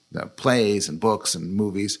stories, plays and books and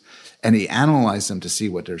movies, and he analyzed them to see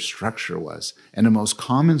what their structure was. And the most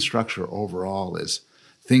common structure overall is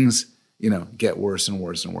things, get worse and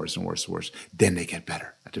worse and worse and worse and worse. Then they get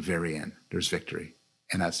better. At the very end, there's victory.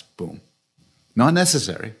 And that's boom. Not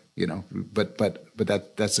necessary, but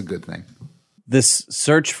that's a good thing. This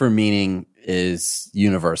search for meaning is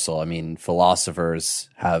universal. I mean, philosophers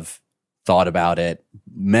have thought about it.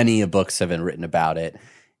 Many books have been written about it.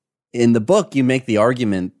 In the book, you make the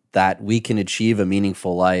argument that we can achieve a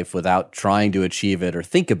meaningful life without trying to achieve it or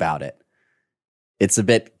think about it. It's a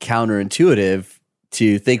bit counterintuitive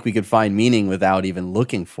to think we could find meaning without even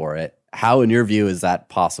looking for it. How, in your view, is that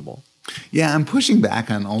possible? Yeah, I'm pushing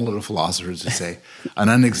back on all of the philosophers who say an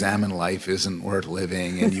unexamined life isn't worth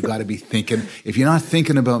living, and you got to be thinking. If you're not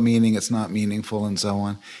thinking about meaning, it's not meaningful, and so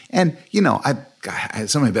on. And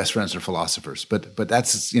some of my best friends are philosophers, but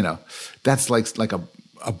that's that's like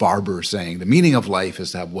a barber saying the meaning of life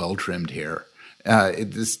is to have well-trimmed hair.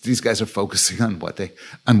 These guys are focusing on what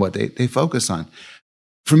they focus on.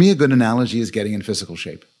 For me, a good analogy is getting in physical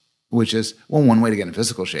shape, which is, well, one way to get in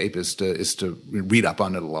physical shape is to read up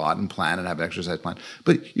on it a lot and plan and have an exercise plan.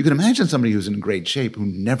 But you can imagine somebody who's in great shape who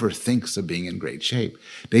never thinks of being in great shape.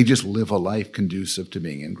 They just live a life conducive to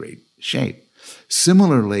being in great shape.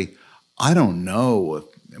 Similarly, I don't know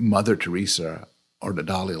if Mother Teresa or the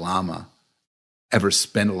Dalai Lama ever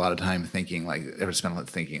spend a lot of time thinking,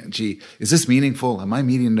 gee, is this meaningful? Am I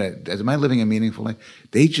living a meaningful life?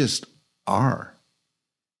 They just are.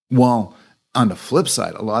 While on the flip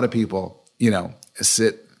side, a lot of people,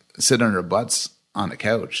 sit on their butts on the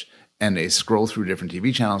couch and they scroll through different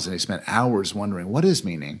TV channels and they spend hours wondering, what is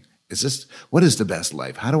meaning? What is the best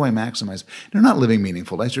life? How do I maximize? They're not living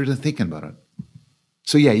meaningful lives. They're just thinking about it.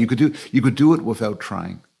 So yeah, you could do it without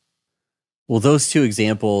trying. Well, those two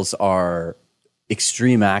examples are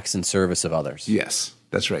extreme acts in service of others. Yes,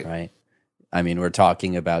 that's right. Right. I mean, we're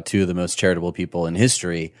talking about two of the most charitable people in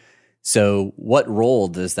history. So what role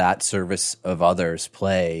does that service of others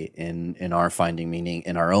play in our finding meaning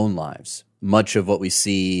in our own lives? Much of what we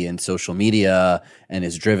see in social media and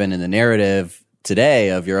is driven in the narrative today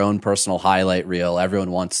of your own personal highlight reel,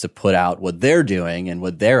 everyone wants to put out what they're doing and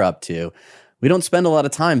what they're up to. We don't spend a lot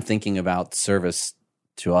of time thinking about service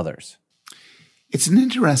to others. It's an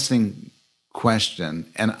interesting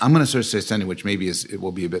question, and I'm going to sort of say something which maybe it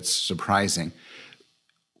will be a bit surprising.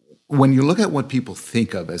 When you look at what people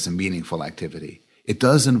think of as a meaningful activity, it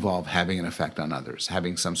does involve having an effect on others,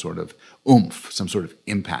 having some sort of oomph, some sort of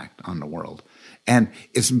impact on the world. And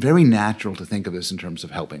it's very natural to think of this in terms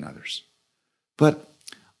of helping others. But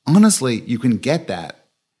honestly, you can get that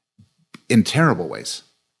in terrible ways.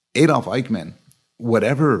 Adolf Eichmann,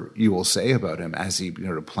 whatever you will say about him as he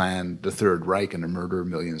planned the Third Reich and to murder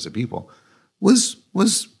millions of people, was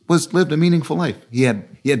lived a meaningful life. He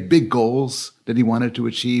had big goals that he wanted to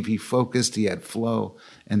achieve. He focused, he had flow,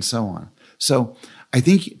 and so on. So I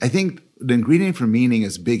think the ingredient for meaning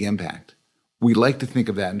is big impact. We like to think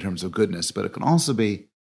of that in terms of goodness, but it can also be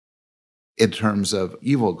in terms of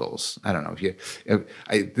evil goals. I don't know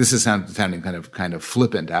this is sounding kind of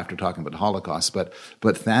flippant after talking about the Holocaust, but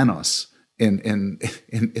Thanos in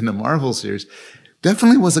the Marvel series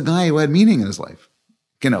definitely was a guy who had meaning in his life.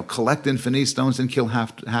 Collect infinity stones and kill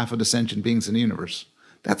half of the sentient beings in the universe.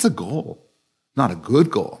 That's a goal. Not a good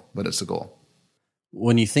goal, but it's a goal.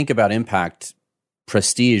 When you think about impact,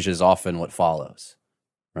 prestige is often what follows,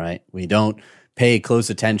 right? We don't pay close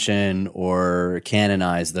attention or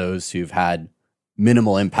canonize those who've had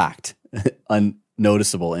minimal impact,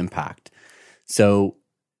 unnoticeable impact. So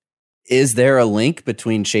is there a link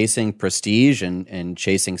between chasing prestige and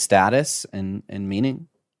chasing status and meaning?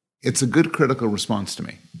 It's a good critical response to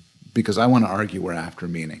me, because I want to argue we're after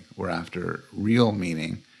meaning. We're after real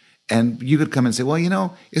meaning. And you could come and say,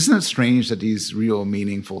 well, isn't it strange that these real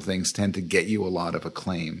meaningful things tend to get you a lot of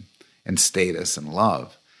acclaim and status and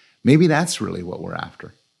love? Maybe that's really what we're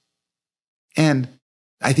after. And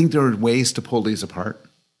I think there are ways to pull these apart.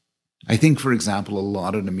 I think, for example, a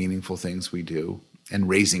lot of the meaningful things we do, and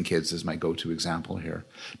raising kids is my go-to example here,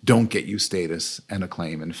 don't get you status and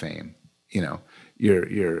acclaim and fame.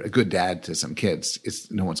 You're a good dad to some kids.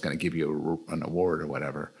 No one's going to give you an award or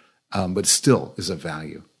whatever, but still is of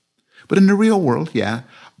value. But in the real world, yeah,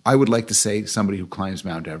 I would like to say somebody who climbs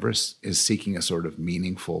Mount Everest is seeking a sort of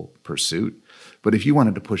meaningful pursuit. But if you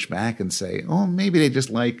wanted to push back and say, oh, maybe they just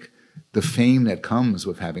like the fame that comes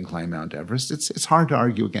with having climbed Mount Everest, it's hard to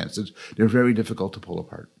argue against. They're very difficult to pull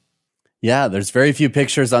apart. Yeah, there's very few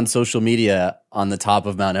pictures on social media on the top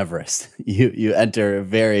of Mount Everest. You enter a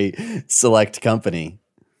very select company.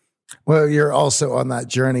 Well, you're also on that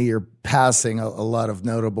journey. You're passing a lot of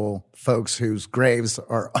notable folks whose graves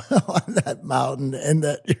are on that mountain and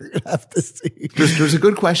that you're going to have to see. There's a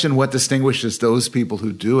good question, what distinguishes those people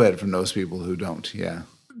who do it from those people who don't? Yeah.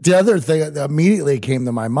 The other thing that immediately came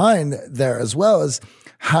to my mind there as well is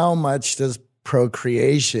how much does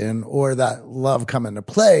procreation or that love come into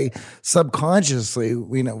play subconsciously,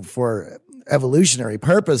 for evolutionary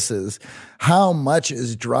purposes, how much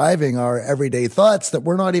is driving our everyday thoughts that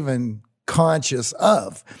we're not even conscious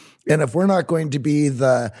of. And if we're not going to be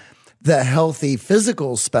the healthy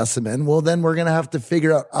physical specimen, well, then we're going to have to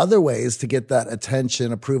figure out other ways to get that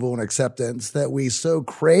attention, approval, and acceptance that we so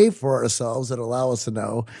crave for ourselves that allow us to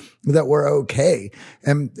know that we're okay.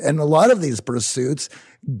 And a lot of these pursuits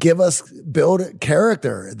build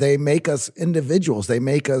character. They make us individuals. They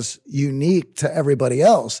make us unique to everybody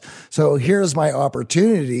else. So here's my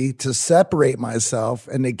opportunity to separate myself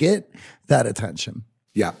and to get that attention.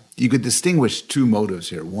 Yeah. You could distinguish two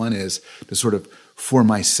motives here. One is to sort of, for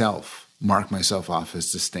myself, mark myself off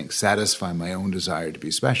as distinct, satisfy my own desire to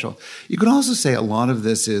be special. You could also say a lot of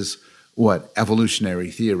this is what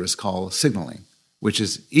evolutionary theorists call signaling, which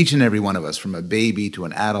is each and every one of us, from a baby to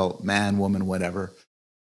an adult, man, woman, whatever,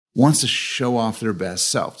 wants to show off their best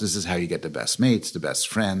self. This is how you get the best mates, the best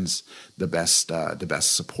friends, the best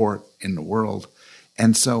support in the world.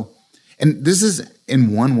 And this is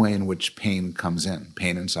in one way in which pain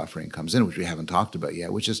and suffering comes in, which we haven't talked about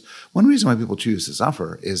yet, which is one reason why people choose to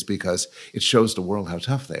suffer is because it shows the world how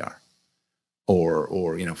tough they are.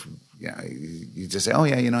 Or you just say, oh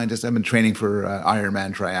yeah, I've been training for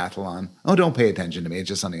Ironman triathlon. Oh, don't pay attention to me. It's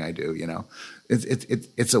just something I do.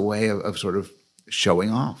 It's a way of sort of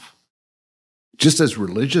showing off. Just as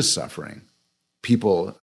religious suffering,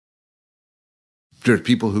 there are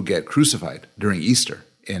people who get crucified during Easter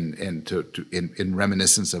in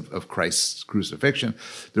reminiscence of Christ's crucifixion.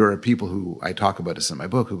 There are people who, I talk about this in my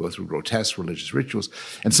book, who go through grotesque religious rituals,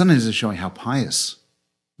 and sometimes it's showing how pious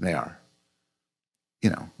they are.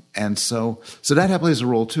 And so that plays a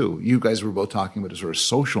role too. You guys were both talking about the sort of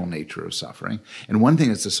social nature of suffering. And one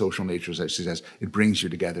thing is the social nature, as I suggest, it brings you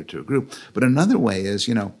together to a group. But another way is,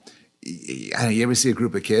 you ever see a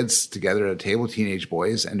group of kids together at a table, teenage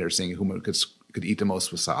boys, and they're saying who could eat the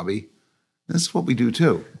most wasabi? This is what we do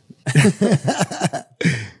too.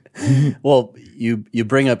 Well, you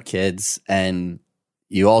bring up kids, and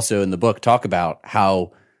you also in the book talk about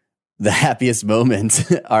how the happiest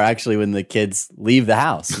moments are actually when the kids leave the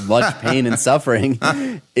house. Much pain and suffering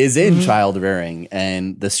is in child rearing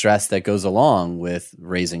and the stress that goes along with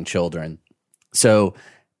raising children. So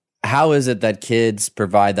how is it that kids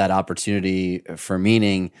provide that opportunity for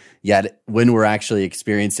meaning, yet when we're actually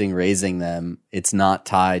experiencing raising them, it's not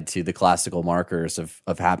tied to the classical markers of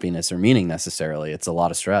happiness or meaning necessarily? It's a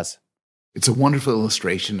lot of stress. It's a wonderful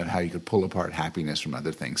illustration of how you could pull apart happiness from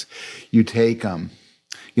other things. You take,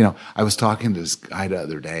 I was talking to this guy the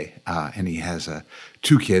other day, and he has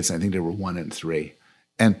 2 kids. I think they were 1 and 3.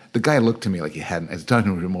 And the guy looked to me like he hadn't. I was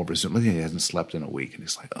talking to him over Zoom. Look, he hasn't slept in a week, and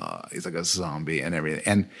he's like, "Oh, he's like a zombie and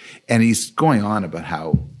everything." And he's going on about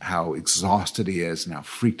how exhausted he is and how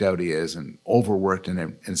freaked out he is and overworked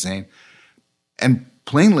and insane. And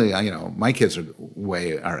plainly, my kids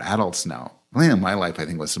are adults now. Plainly, in my life, I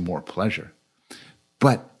think was some more pleasure,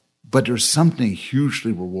 but there's something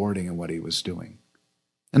hugely rewarding in what he was doing.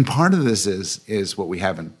 And part of this is what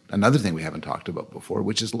another thing we haven't talked about before,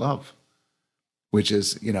 which is love. Which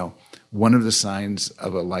is, one of the signs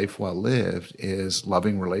of a life well lived is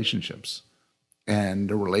loving relationships. And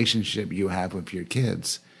the relationship you have with your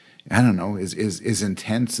kids, I don't know, is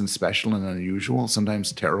intense and special and unusual,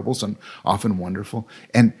 sometimes terrible, some often wonderful.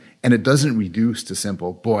 And it doesn't reduce to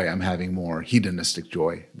simple, boy, I'm having more hedonistic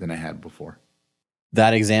joy than I had before.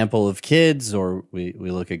 That example of kids, or we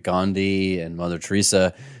look at Gandhi and Mother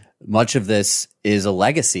Teresa, much of this is a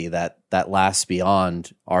legacy that lasts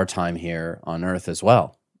beyond our time here on earth as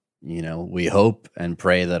well. We hope and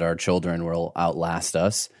pray that our children will outlast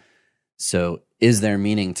us. So is there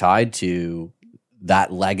meaning tied to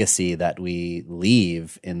that legacy that we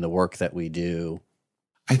leave in the work that we do?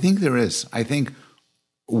 I think there is. I think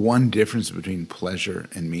one difference between pleasure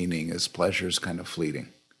and meaning is pleasure is kind of fleeting.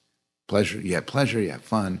 You have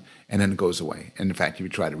fun, and then it goes away. And in fact, if you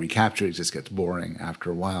try to recapture it, it just gets boring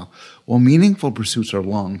after a while. Well, meaningful pursuits are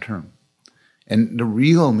long-term. And the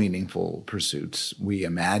real meaningful pursuits we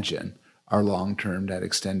imagine are long-term that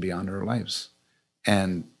extend beyond our lives.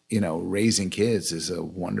 And, raising kids is a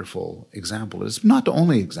wonderful example. It's not the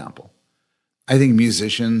only example. I think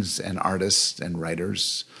musicians and artists and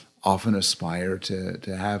writers often aspire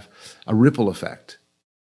to have a ripple effect,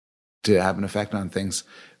 to have an effect on things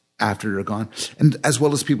after they're gone, and as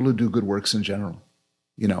well as people who do good works in general.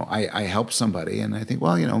 I help somebody and I think,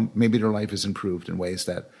 well, maybe their life is improved in ways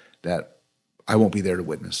that I won't be there to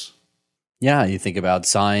witness. Yeah, you think about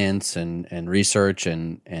science and research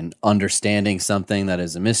and understanding something that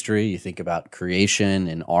is a mystery. You think about creation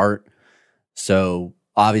and art. So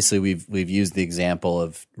obviously we've used the example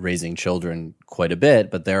of raising children quite a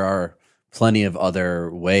bit, but there are plenty of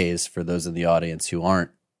other ways for those in the audience who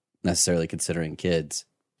aren't necessarily considering kids.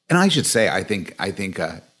 And I should say, I think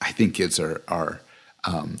kids are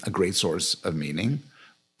a great source of meaning,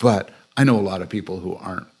 but I know a lot of people who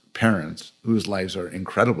aren't parents whose lives are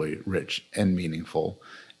incredibly rich and meaningful.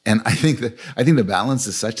 And I think the balance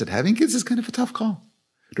is such that having kids is kind of a tough call.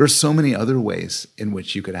 There are so many other ways in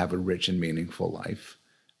which you could have a rich and meaningful life.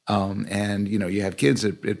 And you have kids,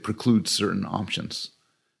 it precludes certain options.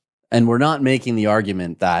 And we're not making the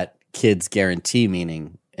argument that kids guarantee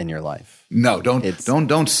meaning in your life. No,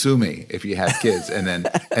 don't sue me if you have kids and then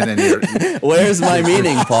you're where's my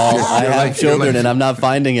meaning, Paul? I have children and I'm not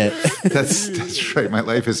finding it. That's right. My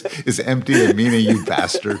life is empty of meaning, you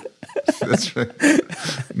bastard. That's right.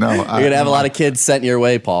 No, you're gonna have a lot of kids sent your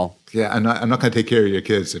way, Paul. Yeah, I'm not gonna take care of your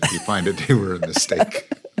kids if you find that they were a mistake.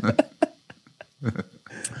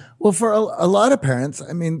 Well, for a lot of parents,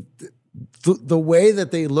 I mean, the way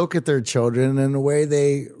that they look at their children and the way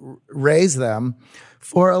they raise them,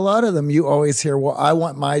 for a lot of them, you always hear, well, I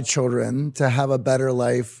want my children to have a better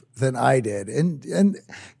life than I did. And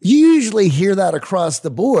you usually hear that across the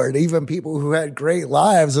board. Even people who had great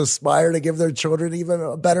lives aspire to give their children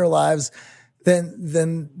even better lives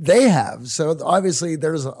than they have. So obviously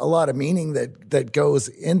there's a lot of meaning that goes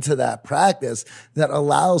into that practice that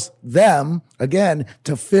allows them, again,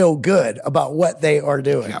 to feel good about what they are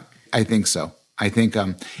doing. Yeah, I think so. I think,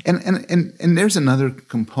 and there's another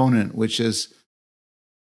component, which is,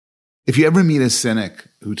 if you ever meet a cynic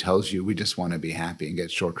who tells you we just want to be happy and get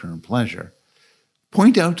short-term pleasure,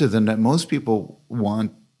 point out to them that most people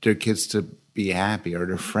want their kids to be happy, or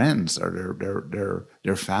their friends, or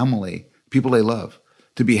their family, people they love,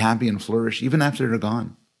 to be happy and flourish even after they're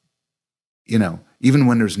gone. Even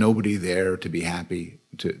when there's nobody there to be happy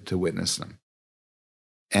to witness them.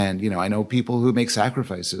 And, I know people who make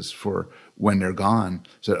sacrifices for when they're gone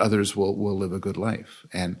so that others will live a good life.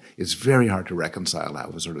 And it's very hard to reconcile that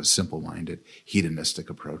with a sort of simple-minded, hedonistic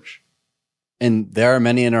approach. And there are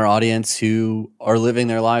many in our audience who are living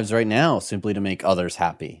their lives right now simply to make others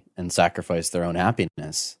happy. and sacrifice their own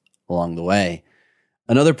happiness along the way.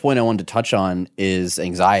 Another point I wanted to touch on is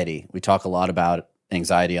anxiety. We talk a lot about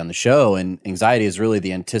anxiety on the show, and anxiety is really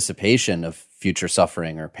the anticipation of future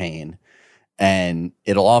suffering or pain. And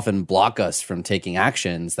it'll often block us from taking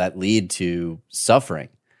actions that lead to suffering.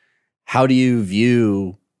 How do you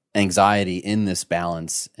view anxiety in this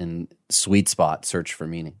balance and sweet spot search for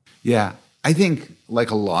meaning? Yeah, I think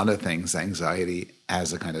like a lot of things, anxiety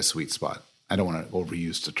has a kind of sweet spot. I don't want to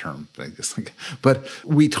overuse the term, but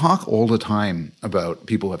we talk all the time about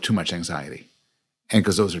people who have too much anxiety. And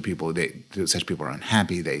because those are people, such people are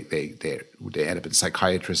unhappy. They end up in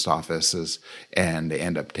psychiatrist offices and they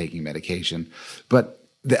end up taking medication. But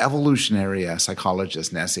the evolutionary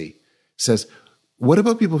psychologist Nessie says, what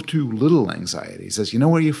about people with too little anxiety? He says, you know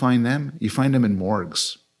where you find them? You find them in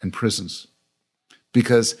morgues and prisons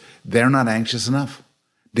because they're not anxious enough.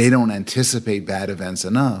 They don't anticipate bad events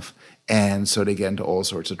enough. And so they get into all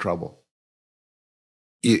sorts of trouble.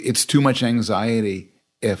 It's too much anxiety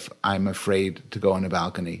if I'm afraid to go on the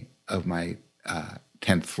balcony of my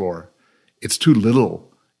 10th floor. It's too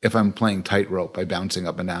little if I'm playing tightrope by bouncing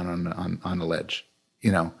up and down on a ledge,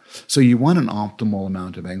 you know. So you want an optimal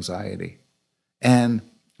amount of anxiety. And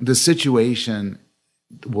the situation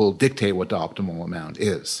will dictate what the optimal amount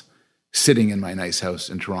is. Sitting in my nice house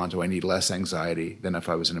in Toronto, I need less anxiety than if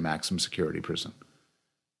I was in a maximum security prison.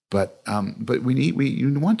 But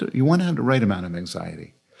you want to have the right amount of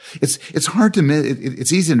anxiety. It's hard to miss.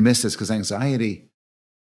 It's easy to miss this because anxiety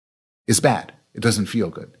is bad. It doesn't feel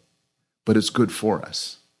good, but it's good for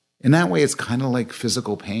us. In that way, it's kind of like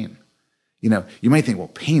physical pain. You know, you might think, well,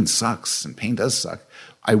 pain sucks, and pain does suck.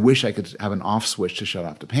 I wish I could have an off switch to shut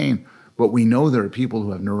off the pain. But we know there are people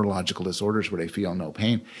who have neurological disorders where they feel no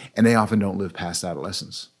pain, and they often don't live past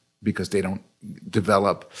adolescence because they don't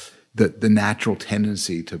develop the natural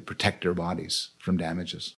tendency to protect their bodies from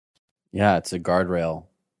damages. Yeah, it's a guardrail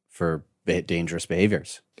for dangerous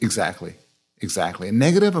behaviors. Exactly. And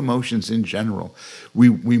negative emotions in general, we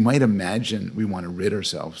might imagine we want to rid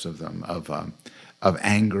ourselves of them, of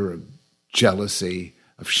anger, of jealousy,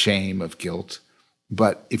 of shame, of guilt.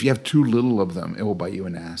 But if you have too little of them, it will bite you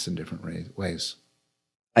in the ass in different ways.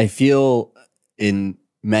 I feel in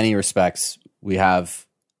many respects, we have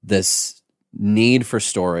this need for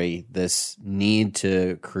story, this need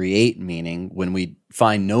to create meaning. When we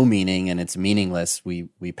find no meaning and it's meaningless, we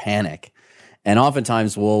panic. And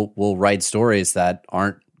oftentimes we'll write stories that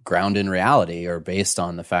aren't grounded in reality or based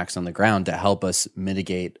on the facts on the ground to help us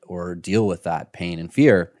mitigate or deal with that pain and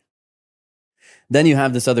fear. Then you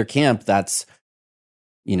have this other camp that's,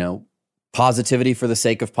 you know, positivity for the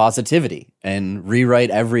sake of positivity and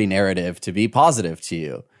rewrite every narrative to be positive to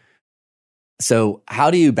you. So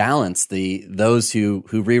how do you balance those who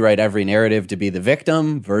rewrite every narrative to be the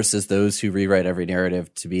victim versus those who rewrite every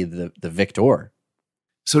narrative to be the victor?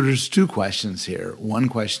 So there's two questions here. One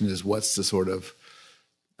question is, what's the sort of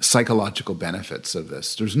psychological benefits of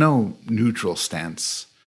this? There's no neutral stance.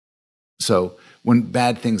 So when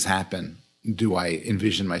bad things happen, do I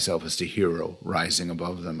envision myself as the hero rising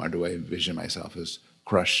above them, or do I envision myself as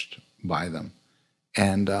crushed by them?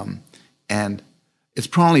 And it's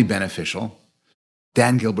probably beneficial.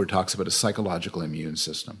 Dan Gilbert talks about a psychological immune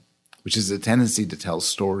system, which is a tendency to tell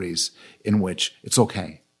stories in which it's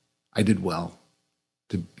okay, I did well,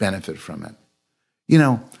 to benefit from it. You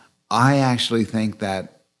know, I actually think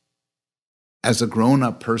that as a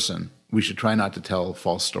grown-up person, we should try not to tell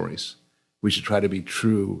false stories. We should try to be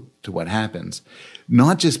true to what happens,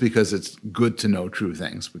 not just because it's good to know true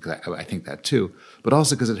things, because I think that too, but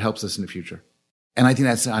also because it helps us in the future. And I think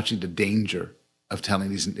that's actually the danger of telling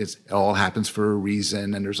these, it all happens for a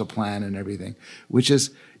reason and there's a plan and everything, which is,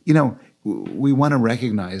 you know, we want to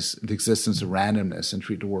recognize the existence of randomness and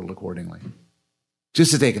treat the world accordingly.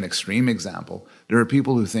 Just to take an extreme example, there are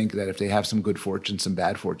people who think that if they have some good fortune, some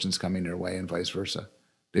bad fortune's coming their way and vice versa.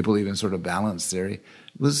 They believe in sort of balance theory.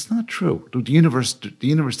 Well, it's not true. The universe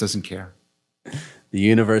doesn't care. The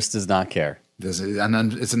universe does not care. It's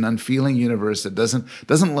an unfeeling universe that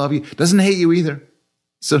doesn't love you, doesn't hate you either.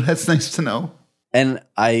 So that's nice to know. And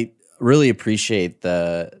I really appreciate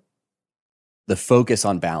the focus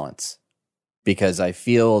on balance, because I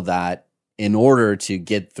feel that in order to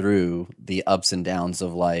get through the ups and downs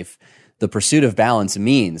of life, the pursuit of balance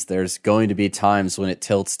means there's going to be times when it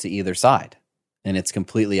tilts to either side and it's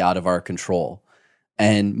completely out of our control.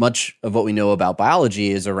 And much of what we know about biology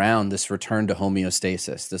is around this return to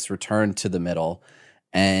homeostasis, this return to the middle.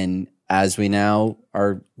 And as we now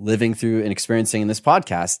are living through and experiencing in this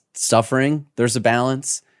podcast, suffering, there's a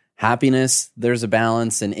balance. Happiness, there's a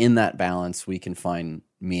balance. And in that balance, we can find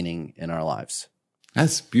meaning in our lives.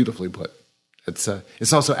 That's beautifully put.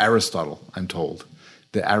 It's also Aristotle, I'm told,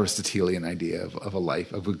 the Aristotelian idea of a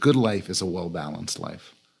life, of a good life is a well-balanced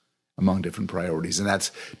life among different priorities. And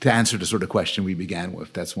that's, to answer the sort of question we began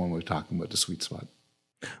with, that's when we're talking about the sweet spot.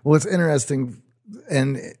 Well, it's interesting,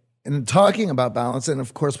 and talking about balance, and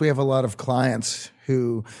of course we have a lot of clients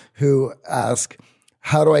who ask,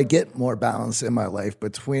 how do I get more balance in my life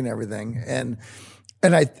between everything? And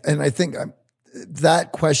I think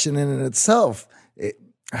that question in itself, it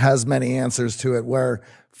has many answers to it, where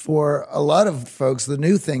for a lot of folks, the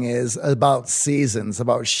new thing is about seasons,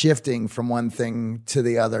 about shifting from one thing to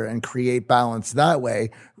the other and create balance that way,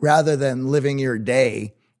 rather than living your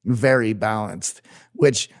day very balanced,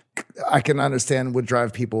 which I can understand would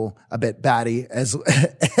drive people a bit batty as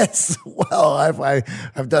well.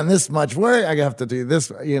 I've done this much work, I have to do this,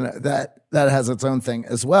 that has its own thing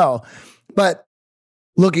as well. But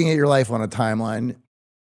looking at your life on a timeline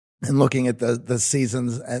and looking at the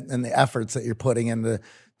seasons and the efforts that you're putting into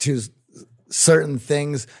certain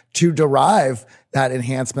things to derive that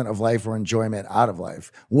enhancement of life or enjoyment out of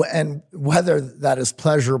life. And whether that is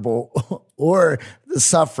pleasurable or the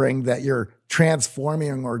suffering that you're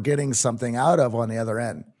transforming or getting something out of on the other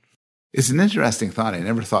end. It's an interesting thought. I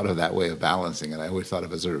never thought of that way of balancing it. I always thought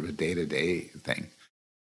of it as sort of a day-to-day thing.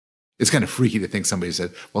 It's kind of freaky to think somebody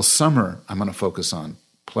said, well, summer, I'm going to focus on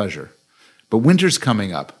pleasure, but winter's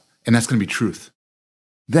coming up, and that's going to be truth.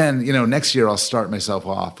 Then, next year I'll start myself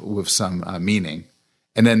off with some meaning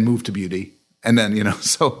and then move to beauty. And then,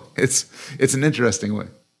 so it's an interesting way.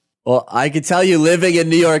 Well, I could tell you, living in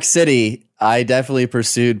New York City, I definitely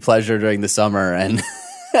pursued pleasure during the summer and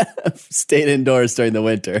stayed indoors during the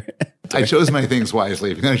winter. I chose my things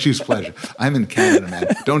wisely. If you're going to choose pleasure, I'm in Canada,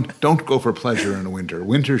 man. Don't go for pleasure in the winter.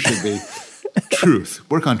 Winter should be truth.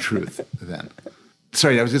 Work on truth then.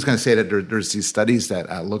 Sorry, I was just going to say that there's these studies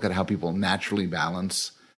that look at how people naturally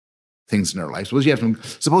balance things in their lives.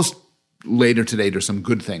 Suppose later today there's some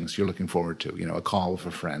good things you're looking forward to, a call with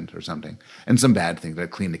a friend or something, and some bad things, like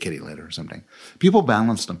clean the kitty litter or something. People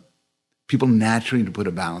balance them. People naturally put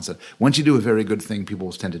a balance. Once you do a very good thing, people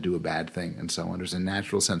will tend to do a bad thing, and so on. There's a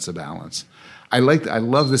natural sense of balance. I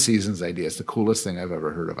love the seasons idea. It's the coolest thing I've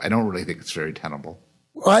ever heard of. I don't really think it's very tenable.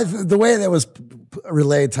 Well, the way that was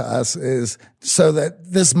relayed to us is so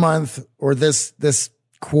that this month or this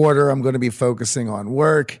quarter, I'm going to be focusing on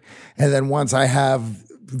work. And then once I have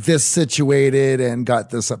this situated and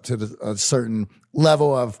got this up to a certain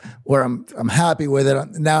level of where I'm happy with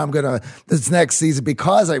it, now I'm going to, this next season,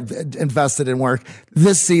 because I've invested in work,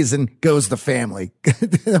 this season goes to family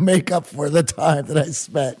to make up for the time that I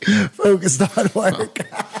spent focused on work.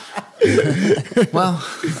 Well,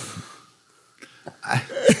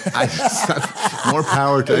 I more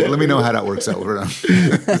power to, let me know how that works out for them.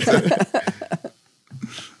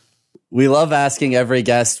 We love asking every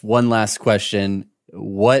guest one last question: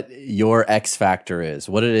 what your X factor is,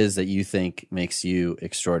 what it is that you think makes you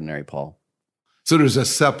extraordinary, Paul. So there's a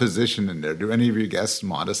supposition in there. Do any of your guests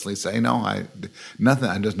modestly say, no, nothing,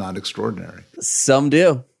 I'm just not extraordinary? Some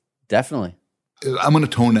do, definitely. I'm going to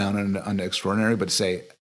tone down on the extraordinary, but say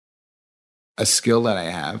a skill that I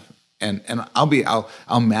have, and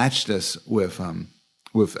I'll match this with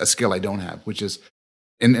a skill I don't have, which is,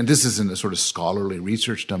 and this is in the sort of scholarly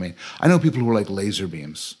research domain. I know people who are like laser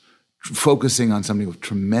beams, focusing on something with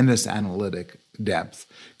tremendous analytic depth,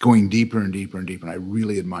 going deeper and deeper and deeper. And I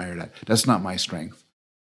really admire that. That's not my strength.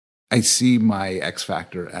 I see my X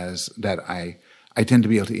factor as that I tend to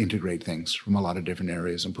be able to integrate things from a lot of different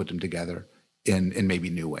areas and put them together in maybe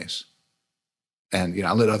new ways. And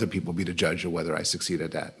I'll let other people be the judge of whether I succeed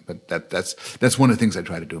at that. But that's one of the things I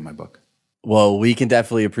try to do in my book. Well, we can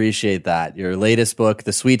definitely appreciate that. Your latest book,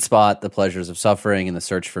 The Sweet Spot, The Pleasures of Suffering and the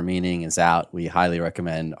Search for Meaning, is out. We highly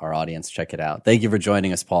recommend our audience check it out. Thank you for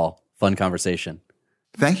joining us, Paul. Fun conversation.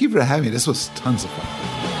 Thank you for having me. This was tons of fun.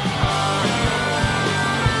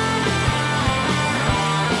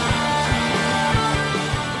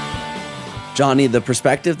 Johnny, the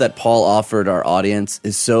perspective that Paul offered our audience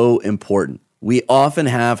is so important. We often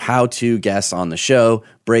have how-to guests on the show,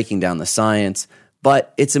 breaking down the science,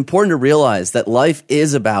 but it's important to realize that life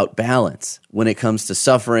is about balance when it comes to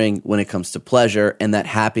suffering, when it comes to pleasure, and that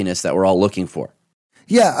happiness that we're all looking for.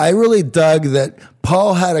 Yeah, I really dug that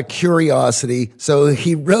Paul had a curiosity, so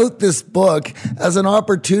he wrote this book as an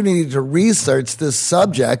opportunity to research this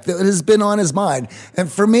subject that has been on his mind.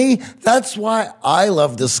 And for me, that's why I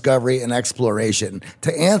love discovery and exploration,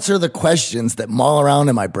 to answer the questions that mull around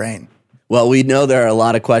in my brain. Well, we know there are a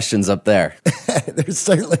lot of questions up there. There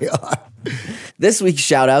certainly are. This week's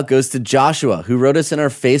shout out goes to Joshua, who wrote us in our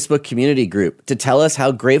Facebook community group to tell us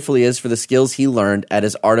how grateful he is for the skills he learned at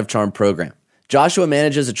his Art of Charm program. Joshua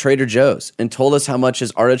manages a Trader Joe's and told us how much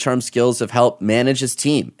his Art of Charm skills have helped manage his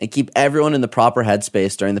team and keep everyone in the proper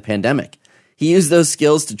headspace during the pandemic. He used those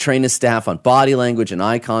skills to train his staff on body language and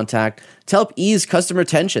eye contact to help ease customer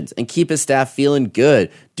tensions and keep his staff feeling good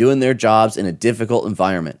doing their jobs in a difficult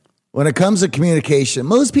environment. When it comes to communication,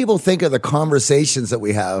 most people think of the conversations that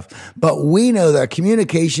we have, but we know that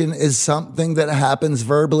communication is something that happens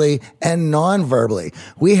verbally and non-verbally.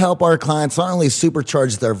 We help our clients not only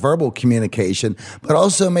supercharge their verbal communication, but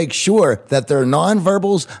also make sure that their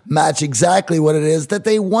non-verbals match exactly what it is that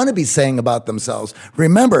they want to be saying about themselves.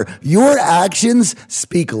 Remember, your actions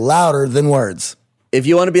speak louder than words. If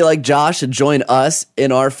you want to be like Josh and join us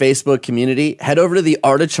in our Facebook community, head over to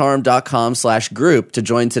theartofcharm.com/group to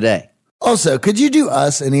join today. Also, could you do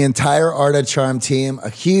us and the entire Art of Charm team a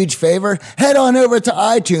huge favor? Head on over to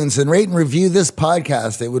iTunes and rate and review this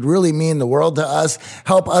podcast. It would really mean the world to us,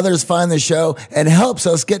 help others find the show, and helps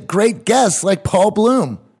us get great guests like Paul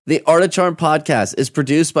Bloom. The Art of Charm podcast is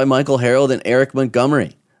produced by Michael Harold and Eric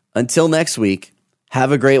Montgomery. Until next week,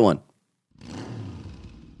 have a great one.